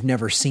situation we've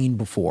never seen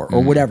before,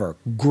 or whatever.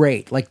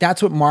 Great. Like,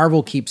 that's what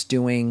Marvel keeps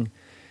doing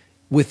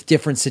with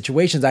different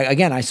situations.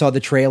 I saw the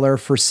trailer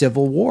for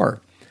Civil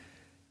War.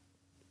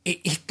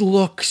 It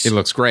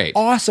looks great.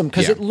 Awesome.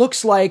 Because it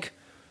looks like,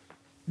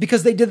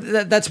 because they did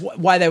that. That's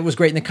why that was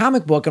great in the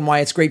comic book, and why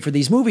it's great for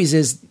these movies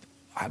is,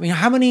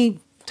 how many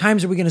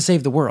times are we going to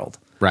save the world?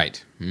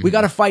 Right. Mm-hmm. We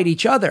got to fight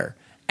each other.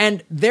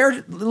 And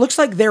it looks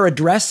like they're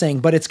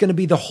addressing, but it's going to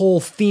be the whole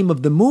theme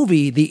of the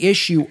movie, the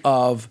issue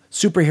of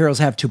superheroes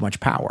have too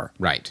much power.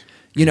 Right.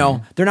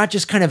 They're not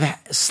just kind of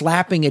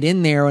slapping it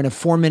in there in a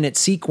 4-minute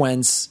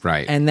sequence,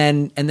 right, and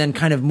then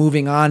kind of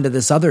moving on to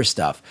this other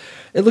stuff.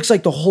 It looks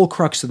like the whole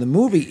crux of the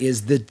movie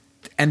is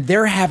and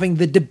they're having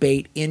the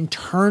debate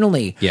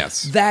internally.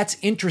 Yes. That's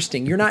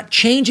interesting. You're not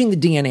changing the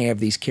DNA of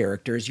these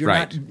characters.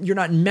 You're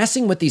not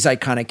messing with these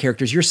iconic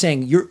characters. You're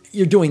saying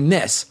you're doing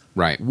this.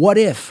 Right. What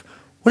if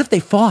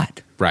they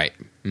fought? Right.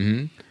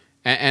 Mm-hmm.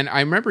 And I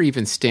remember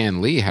even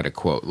Stan Lee had a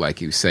quote, like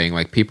he was saying,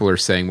 like, people are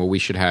saying, well, we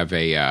should have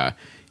a,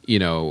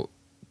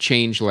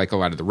 change like a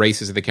lot of the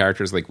races of the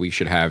characters. Like, we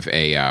should have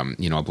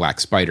a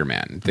Black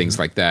Spider-Man, things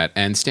like that.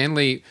 And Stan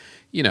Lee,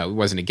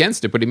 wasn't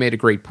against it, but he made a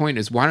great point,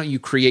 is why don't you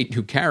create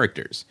new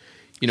characters?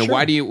 Sure.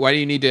 Why do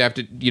you need to have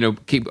to,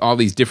 keep all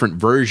these different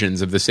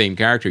versions of the same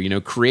character?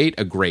 Create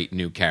a great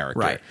new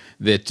character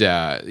that,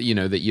 that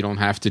you don't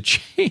have to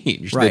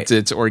change. Right. That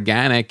it's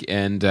organic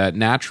and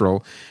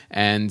natural.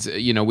 And,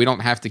 we don't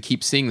have to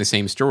keep seeing the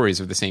same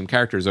stories of the same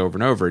characters over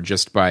and over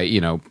just by,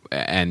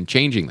 and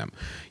changing them.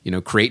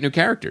 Create new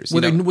characters.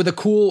 With a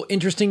cool,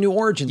 interesting new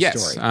origin story.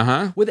 Yes,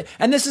 uh-huh.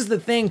 And this is the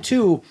thing,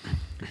 too.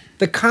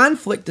 The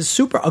conflict,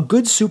 a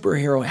good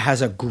superhero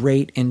has a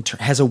great,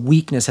 has a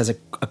weakness, has a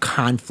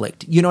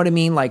conflict. You know what I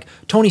mean? Like,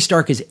 Tony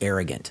Stark is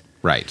arrogant.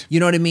 Right. You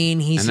know what I mean?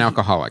 He's an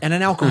alcoholic. And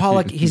an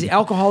alcoholic. He's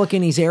alcoholic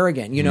and he's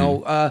arrogant.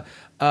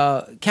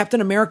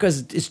 Captain America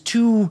is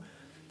too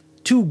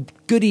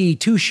goody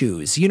two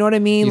shoes. You know what I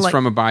mean? He's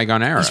from a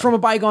bygone era. He's from a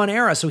bygone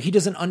era, so he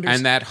doesn't understand.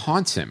 And that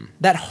haunts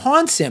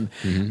him.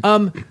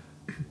 Mm-hmm.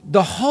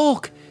 The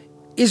Hulk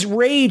is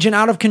rage and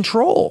out of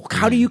control.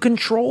 How do you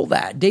control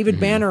that? David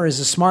Banner is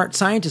a smart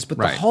scientist, but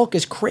the Hulk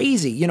is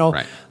crazy. You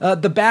know,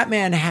 the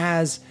Batman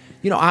has,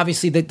 you know,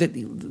 obviously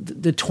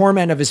the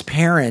torment of his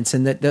parents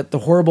and the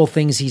horrible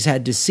things he's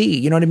had to see.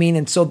 You know what I mean?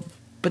 And so,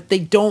 but they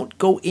don't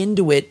go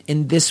into it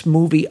in this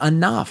movie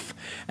enough.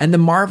 And the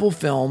Marvel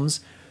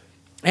films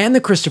and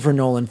the Christopher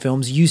Nolan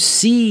films, you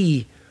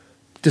see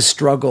the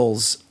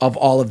struggles of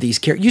all of these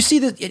characters. You see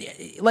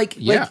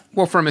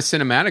well, from a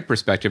cinematic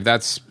perspective,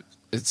 it's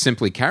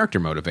simply character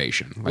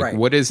motivation. Like,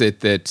 what is it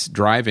that's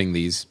driving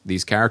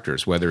these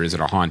characters? Whether is it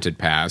a haunted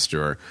past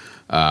or,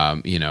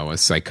 a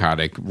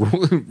psychotic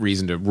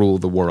reason to rule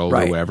the world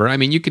or whatever. I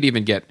mean, you could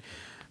even get,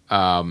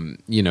 and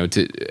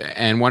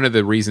one of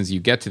the reasons you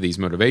get to these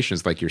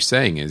motivations, like you're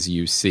saying, is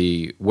you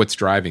see what's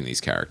driving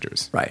these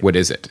characters. Right. What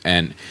is it?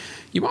 And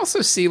you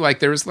also see, like,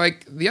 there was,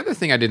 like, the other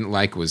thing I didn't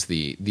like was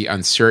the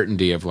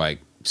uncertainty of, like,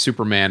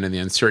 Superman and the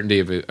uncertainty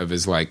of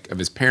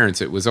his parents.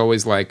 It was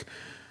always like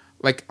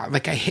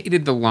I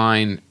hated the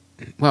line,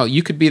 well,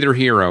 you could be their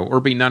hero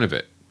or be none of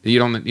it. You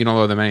don't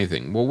owe them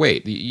anything. Well,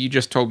 wait, you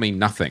just told me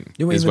nothing.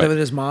 You mean what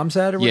his mom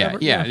said or whatever?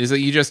 Yeah. Is that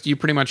you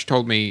pretty much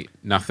told me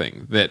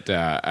nothing. That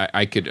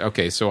I could,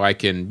 okay, so I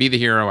can be the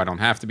hero. I don't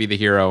have to be the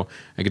hero.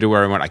 I could do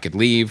whatever I want. I could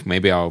leave.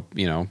 Maybe I'll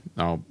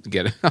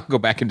go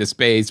back into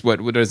space.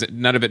 What is it?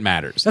 None of it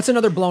matters. That's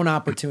another blown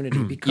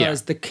opportunity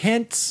because the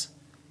Kents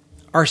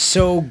are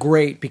so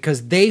great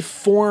because they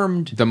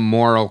formed the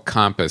moral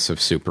compass of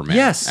Superman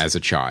as a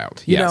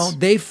child. You know,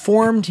 they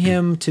formed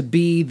him to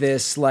be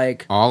this,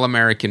 like,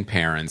 all-American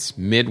parents,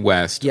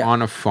 Midwest,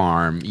 on a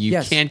farm.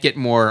 You can't get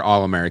more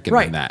all-American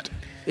than that.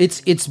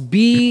 It's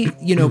be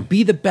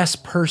the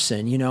best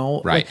person, you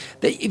know? Right.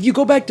 Like, if you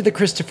go back to the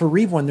Christopher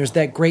Reeve one, there's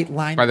that great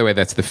line. By the way,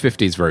 that's the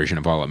 50s version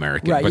of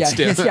All-American. Right, but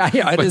still, that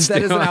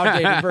is an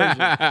outdated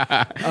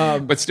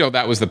version. But still,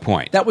 that was the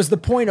point. That was the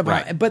point of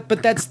it.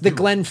 But that's the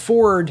Glenn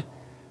Ford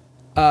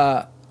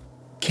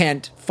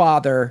Kent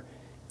father.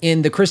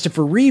 In the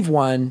Christopher Reeve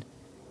one,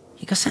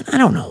 he goes, I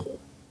don't know.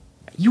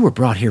 You were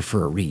brought here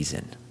for a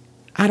reason.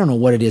 I don't know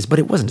what it is, but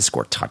it wasn't to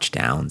score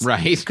touchdowns.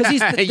 Right. Because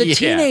he's the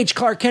teenage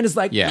Clark Kent is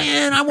like,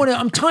 man,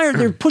 I'm tired.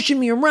 They're pushing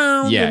me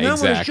around. Yeah, and I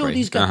exactly. want to show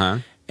these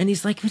guys. And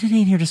he's like, but it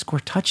ain't here to score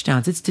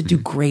touchdowns. It's to do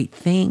great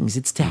things.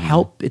 It's to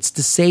help. It's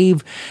to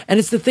save. And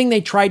it's the thing they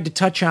tried to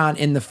touch on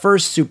in the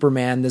first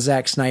Superman, the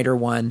Zack Snyder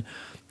one,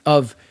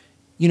 of,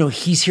 you know,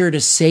 he's here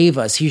to save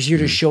us. He's here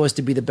to show us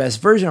to be the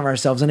best version of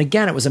ourselves. And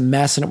again, it was a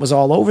mess and it was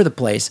all over the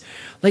place.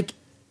 Like,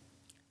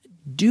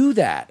 do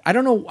that. I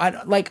don't know.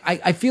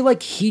 I feel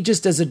like he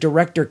just, as a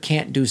director,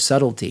 can't do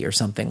subtlety or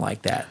something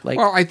like that. Like,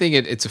 well, I think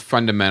it's a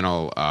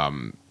fundamental,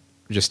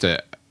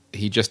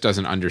 he just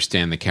doesn't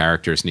understand the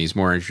characters, and he's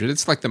more interested.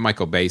 It's like the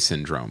Michael Bay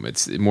syndrome.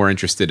 It's more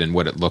interested in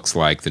what it looks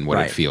like than what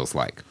it feels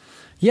like.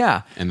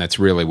 Yeah. And that's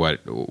really what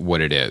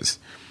it is.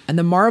 And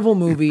the Marvel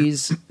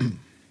movies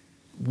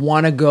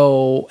want to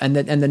go, and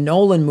the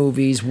Nolan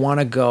movies want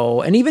to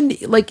go, and even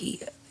like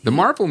the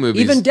Marvel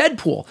movies, even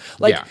Deadpool,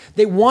 like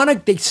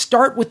they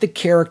start with the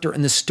character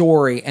and the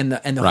story and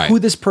the who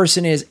this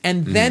person is,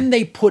 and then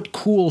they put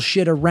cool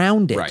shit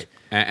around it. Right.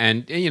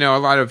 And you know, a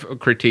lot of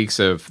critiques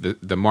of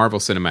the Marvel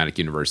Cinematic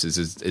Universe is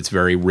it's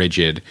very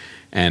rigid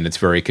and it's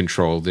very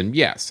controlled. And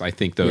yes, I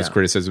think those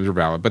criticisms are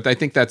valid. But I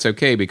think that's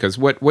okay, because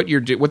what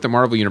the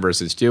Marvel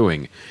Universe is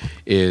doing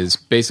is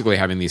basically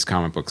having these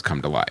comic books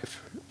come to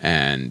life.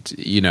 And,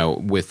 you know,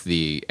 with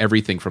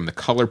everything from the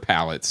color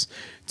palettes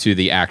to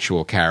the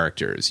actual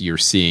characters, you're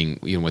seeing,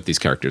 you know, what these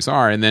characters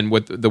are. And then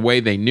the way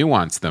they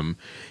nuance them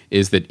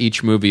is that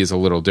each movie is a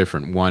little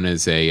different. One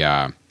is like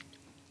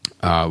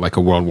a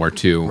World War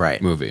II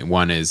movie.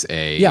 One is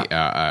a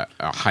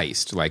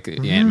heist, like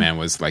Ant-Man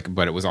was like,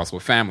 but it was also a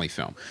family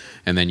film.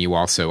 And then you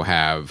also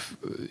have,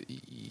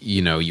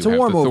 you know, you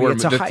have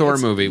the Thor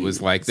movie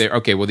was like,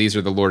 okay, well, these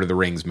are the Lord of the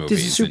Rings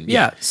movies.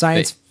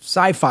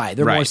 Sci-fi.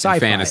 They're more sci-fi.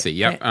 Fantasy,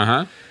 yep.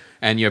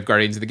 And you have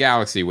Guardians of the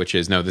Galaxy, which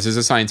is, no, this is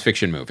a science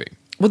fiction movie.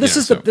 Well, this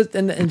is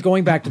and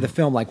going back to the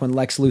film, like when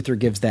Lex Luthor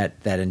gives that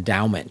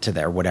endowment to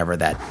their whatever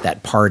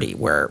that party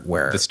where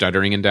the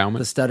stuttering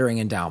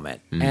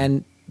endowment,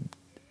 and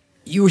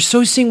you were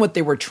so seeing what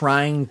they were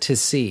trying to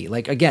see.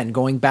 Like, again,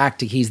 going back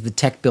to he's the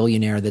tech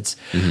billionaire that's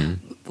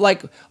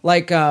like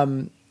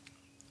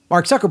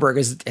Mark Zuckerberg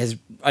has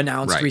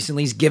announced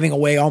recently he's giving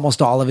away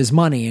almost all of his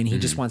money, and he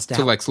just wants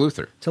to Lex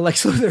Luthor. To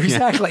Lex Luthor,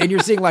 exactly. And you're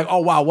seeing like, oh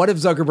wow, what if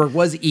Zuckerberg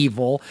was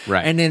evil?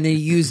 Right. And then he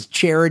used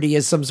charity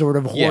as some sort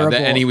of horrible.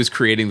 And he was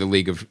creating the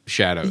League of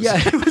Shadows. Yeah,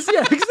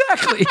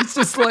 exactly. It's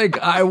just like,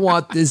 I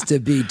want this to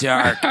be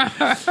dark.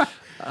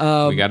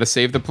 We got to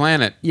save the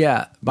planet.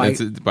 Yeah,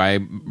 by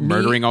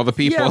murdering all the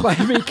people. Yeah, by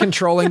me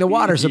controlling the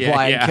water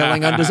supply and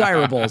killing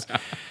undesirables.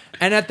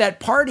 And at that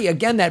party,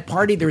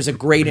 there's a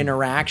great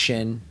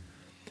interaction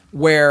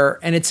where,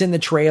 and it's in the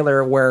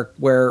trailer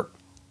where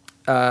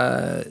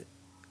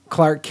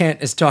Clark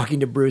Kent is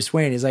talking to Bruce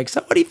Wayne. He's like,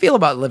 so what do you feel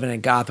about living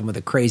in Gotham with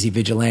a crazy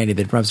vigilante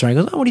that runs around?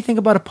 He goes, oh, what do you think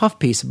about a puff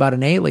piece about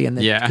an alien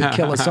that could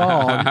kill us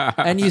all?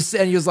 And he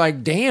was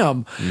like,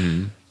 damn.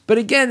 Mm. But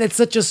again, it's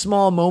such a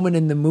small moment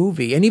in the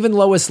movie. And even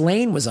Lois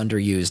Lane was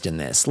underused in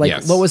this.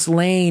 Like, Lois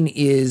Lane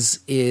is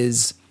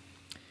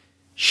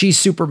she's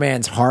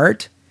Superman's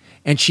heart.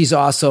 And she's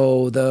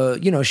also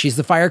she's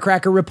the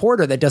firecracker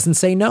reporter that doesn't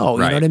say no.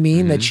 You know what I mean?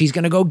 Mm-hmm. That she's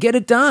going to go get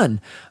it done.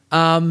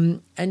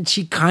 And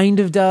she kind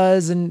of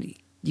does. And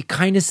you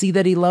kind of see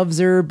that he loves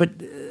her, but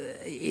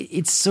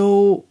it's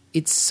so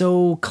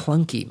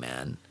clunky,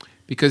 man.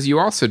 Because you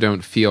also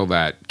don't feel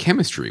that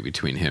chemistry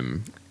between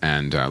him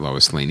and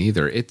Lois Lane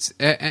either.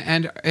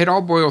 And it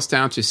all boils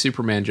down to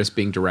Superman just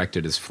being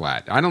directed as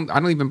flat. I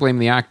don't even blame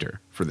the actor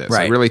for this.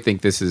 Right. I really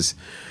think this is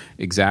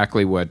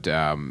exactly what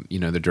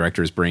the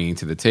director is bringing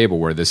to the table,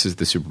 where this is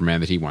the Superman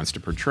that he wants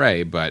to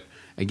portray. But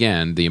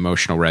again, the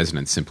emotional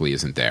resonance simply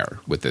isn't there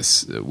with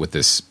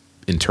this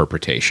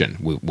interpretation.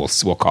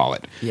 We'll call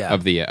it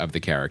of the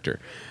character.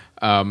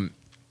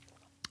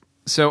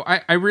 So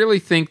I really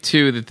think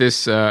too that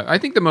this. I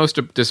think the most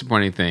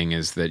disappointing thing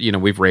is that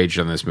we've raged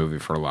on this movie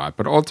for a lot,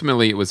 but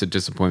ultimately it was a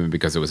disappointment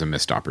because it was a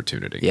missed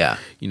opportunity. Yeah,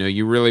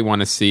 you really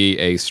want to see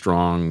a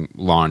strong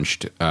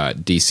launched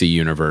DC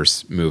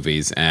Universe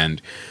movies,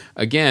 and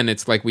again,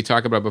 it's like we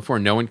talked about before.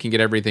 No one can get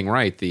everything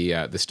right.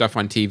 The stuff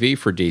on TV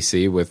for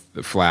DC with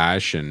the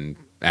Flash and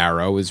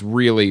Arrow is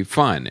really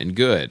fun and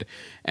good.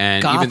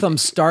 And Gotham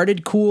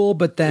started cool,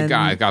 but then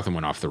Gotham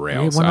went off the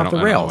rails. I don't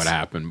know what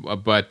happened.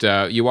 But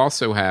you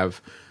also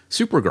have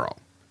Supergirl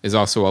is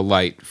also a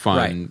light,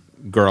 fun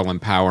girl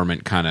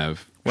empowerment kind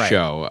of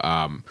show.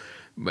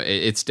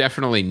 It's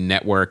definitely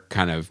network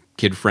kind of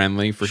kid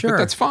friendly for sure. But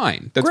that's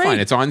fine. That's fine.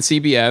 It's on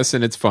CBS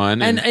and it's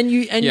fun.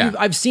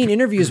 I've seen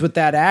interviews with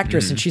that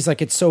actress, and she's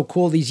like, it's so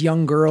cool. These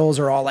young girls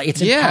are all like,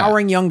 it's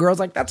empowering young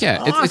girls. Like, that's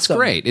awesome. It's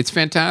great. It's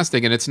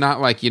fantastic, and it's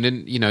not like you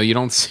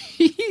don't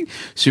see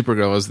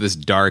Supergirl as this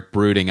dark,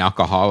 brooding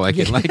alcoholic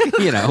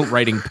and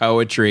writing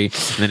poetry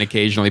and then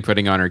occasionally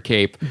putting on her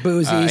cape,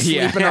 boozy,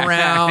 sleeping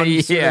around,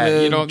 you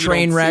don't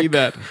wreck. See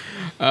that.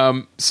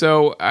 And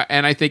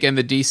I think, and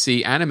the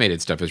DC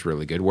animated stuff is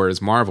really good,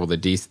 whereas Marvel,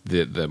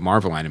 the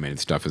Marvel animated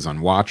stuff is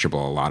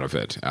unwatchable, a lot of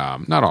it.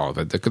 Not all of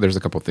it. There's a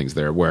couple things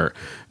there where,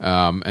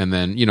 and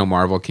then,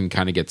 Marvel can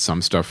kind of get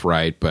some stuff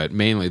right, but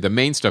mainly the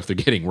main stuff they're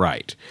getting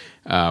right.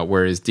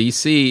 Whereas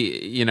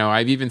DC,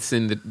 I've even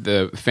seen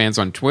the fans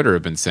on Twitter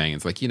have been saying,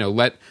 it's like,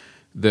 let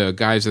the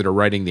guys that are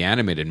writing the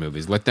animated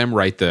movies, let them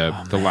write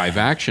the live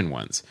action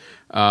ones.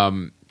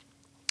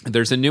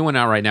 There's a new one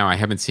out right now. I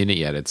haven't seen it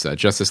yet. It's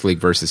Justice League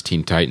versus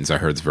Teen Titans. I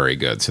heard it's very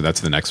good. So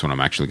that's the next one I'm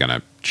actually going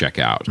to check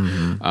out.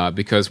 Mm-hmm.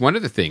 Because one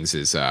of the things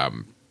is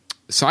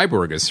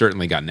Cyborg has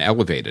certainly gotten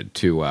elevated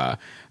to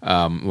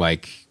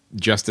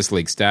Justice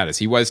League status.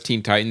 He was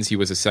Teen Titans. He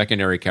was a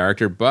secondary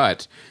character.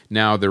 But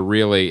now they're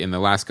really, in the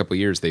last couple of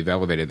years, they've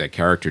elevated that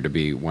character to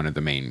be one of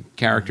the main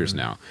characters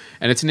now.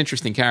 And it's an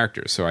interesting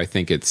character. So I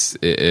think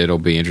it'll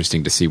be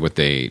interesting to see what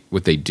they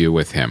do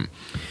with him.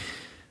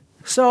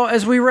 So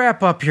as we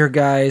wrap up here,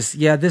 guys,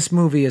 this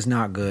movie is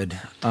not good.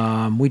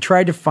 We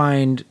tried to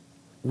find...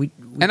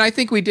 And I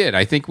think we did.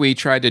 I think we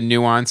tried to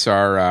nuance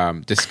our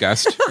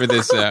disgust for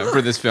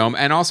this film,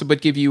 and also,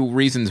 but give you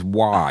reasons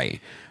why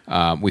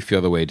we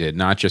feel the way it did.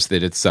 Not just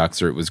that it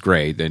sucks or it was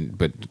great,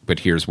 but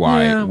here's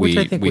why which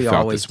I think we felt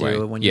always this way.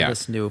 Do. When you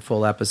listen to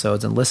full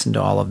episodes and listen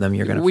to all of them,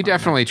 you're going to. We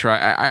definitely try,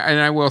 and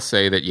I will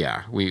say that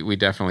we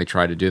definitely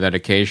try to do that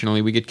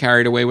occasionally. We get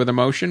carried away with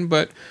emotion,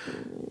 but.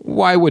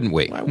 Why wouldn't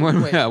we?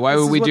 Why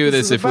would we do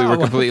this if we were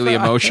completely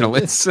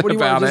emotionless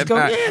about it?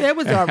 That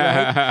was all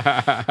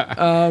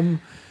right.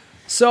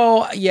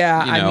 So,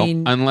 I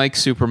mean... Unlike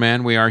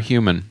Superman, we are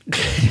human.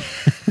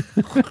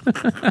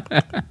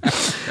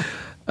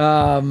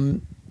 Well,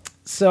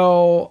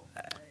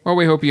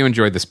 we hope you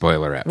enjoyed the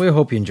spoiler app. We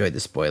hope you enjoyed the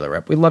spoiler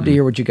app. We'd love to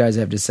hear what you guys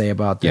have to say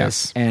about this.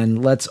 Yes.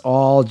 And let's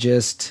all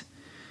just...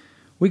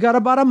 We got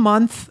about a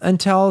month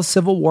until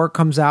Civil War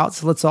comes out,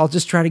 so let's all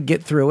just try to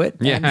get through it.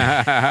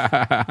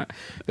 Yeah,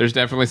 there's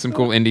definitely some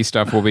cool indie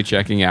stuff we'll be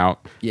checking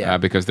out.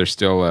 Because there's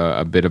still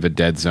a bit of a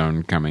dead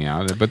zone coming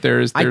out, but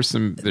there's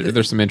some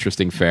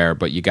interesting fare.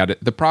 But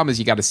the problem is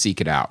you got to seek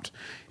it out.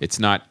 It's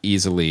not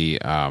easily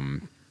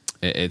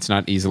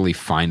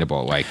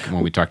findable, like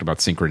when we talked about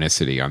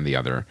Synchronicity on the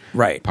other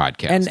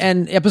podcast.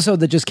 And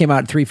episode that just came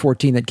out,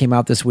 314, that came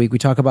out this week, we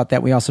talk about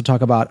that. We also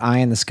talk about Eye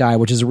in the Sky,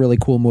 which is a really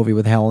cool movie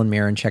with Helen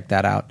Mirren. Check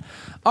that out.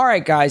 All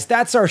right, guys,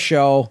 that's our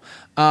show.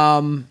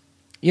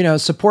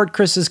 Support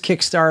Chris's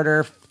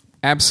Kickstarter.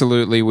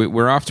 Absolutely.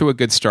 We're off to a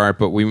good start,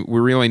 but we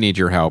really need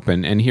your help.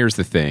 And here's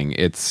the thing.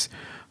 It's...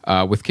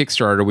 with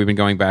Kickstarter, we've been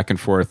going back and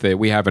forth.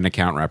 We have an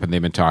account rep, and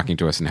they've been talking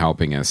to us and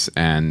helping us.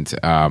 And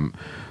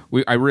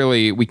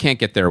we can't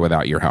get there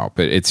without your help.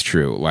 It's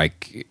true.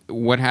 Like,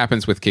 what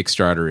happens with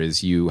Kickstarter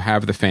is you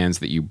have the fans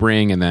that you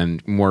bring, and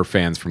then more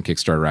fans from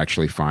Kickstarter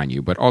actually find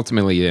you. But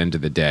ultimately, at the end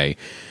of the day,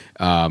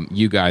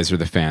 you guys are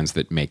the fans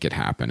that make it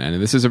happen.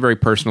 And this is a very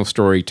personal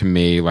story to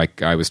me,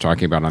 like I was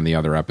talking about on the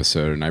other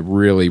episode, and I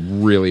really,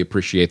 really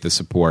appreciate the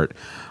support.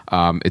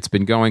 It's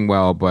been going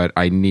well, but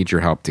I need your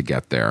help to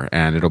get there,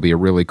 and it'll be a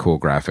really cool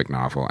graphic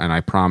novel. And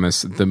I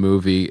promise the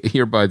movie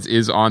Earbuds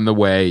is on the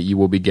way. You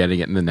will be getting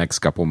it in the next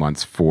couple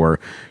months for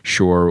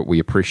sure. We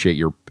appreciate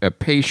your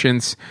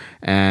patience,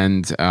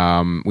 and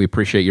we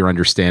appreciate your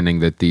understanding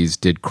that these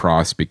did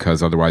cross,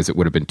 because otherwise it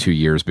would have been 2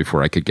 years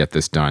before I could get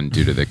this done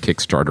due to the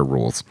Kickstarter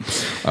rules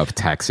of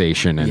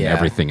taxation and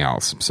everything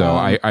else. So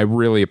I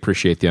really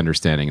appreciate the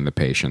understanding and the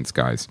patience,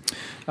 guys.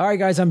 All right,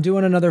 guys, I'm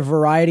doing another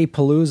Variety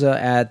Palooza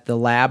at the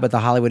Lab at the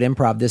Hollywood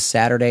Improv this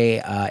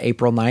Saturday,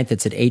 April 9th.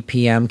 It's at 8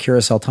 p.m. Kira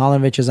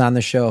Sultanovich is on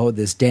the show.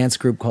 This dance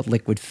group called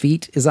Liquid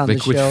Feet is on the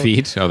show. Liquid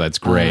Feet? Oh, that's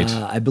great.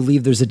 I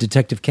believe there's a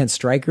Detective Kent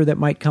Stryker that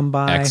might come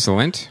by.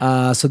 Excellent.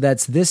 So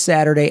that's this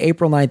Saturday,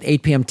 April 9th,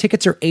 8 p.m.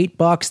 Tickets are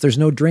 $8. There's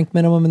no drink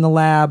minimum in the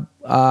Lab.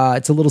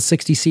 It's a little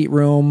 60-seat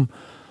room.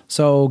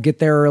 So get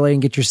there early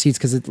and get your seats,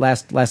 because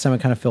last time it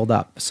kind of filled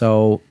up.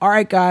 So, all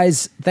right,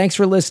 guys, thanks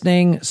for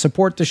listening.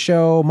 Support the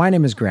show. My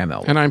name is Graham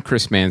Elwood. And I'm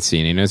Chris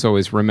Mancini. And as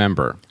always,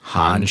 remember,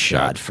 Han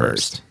shot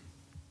first.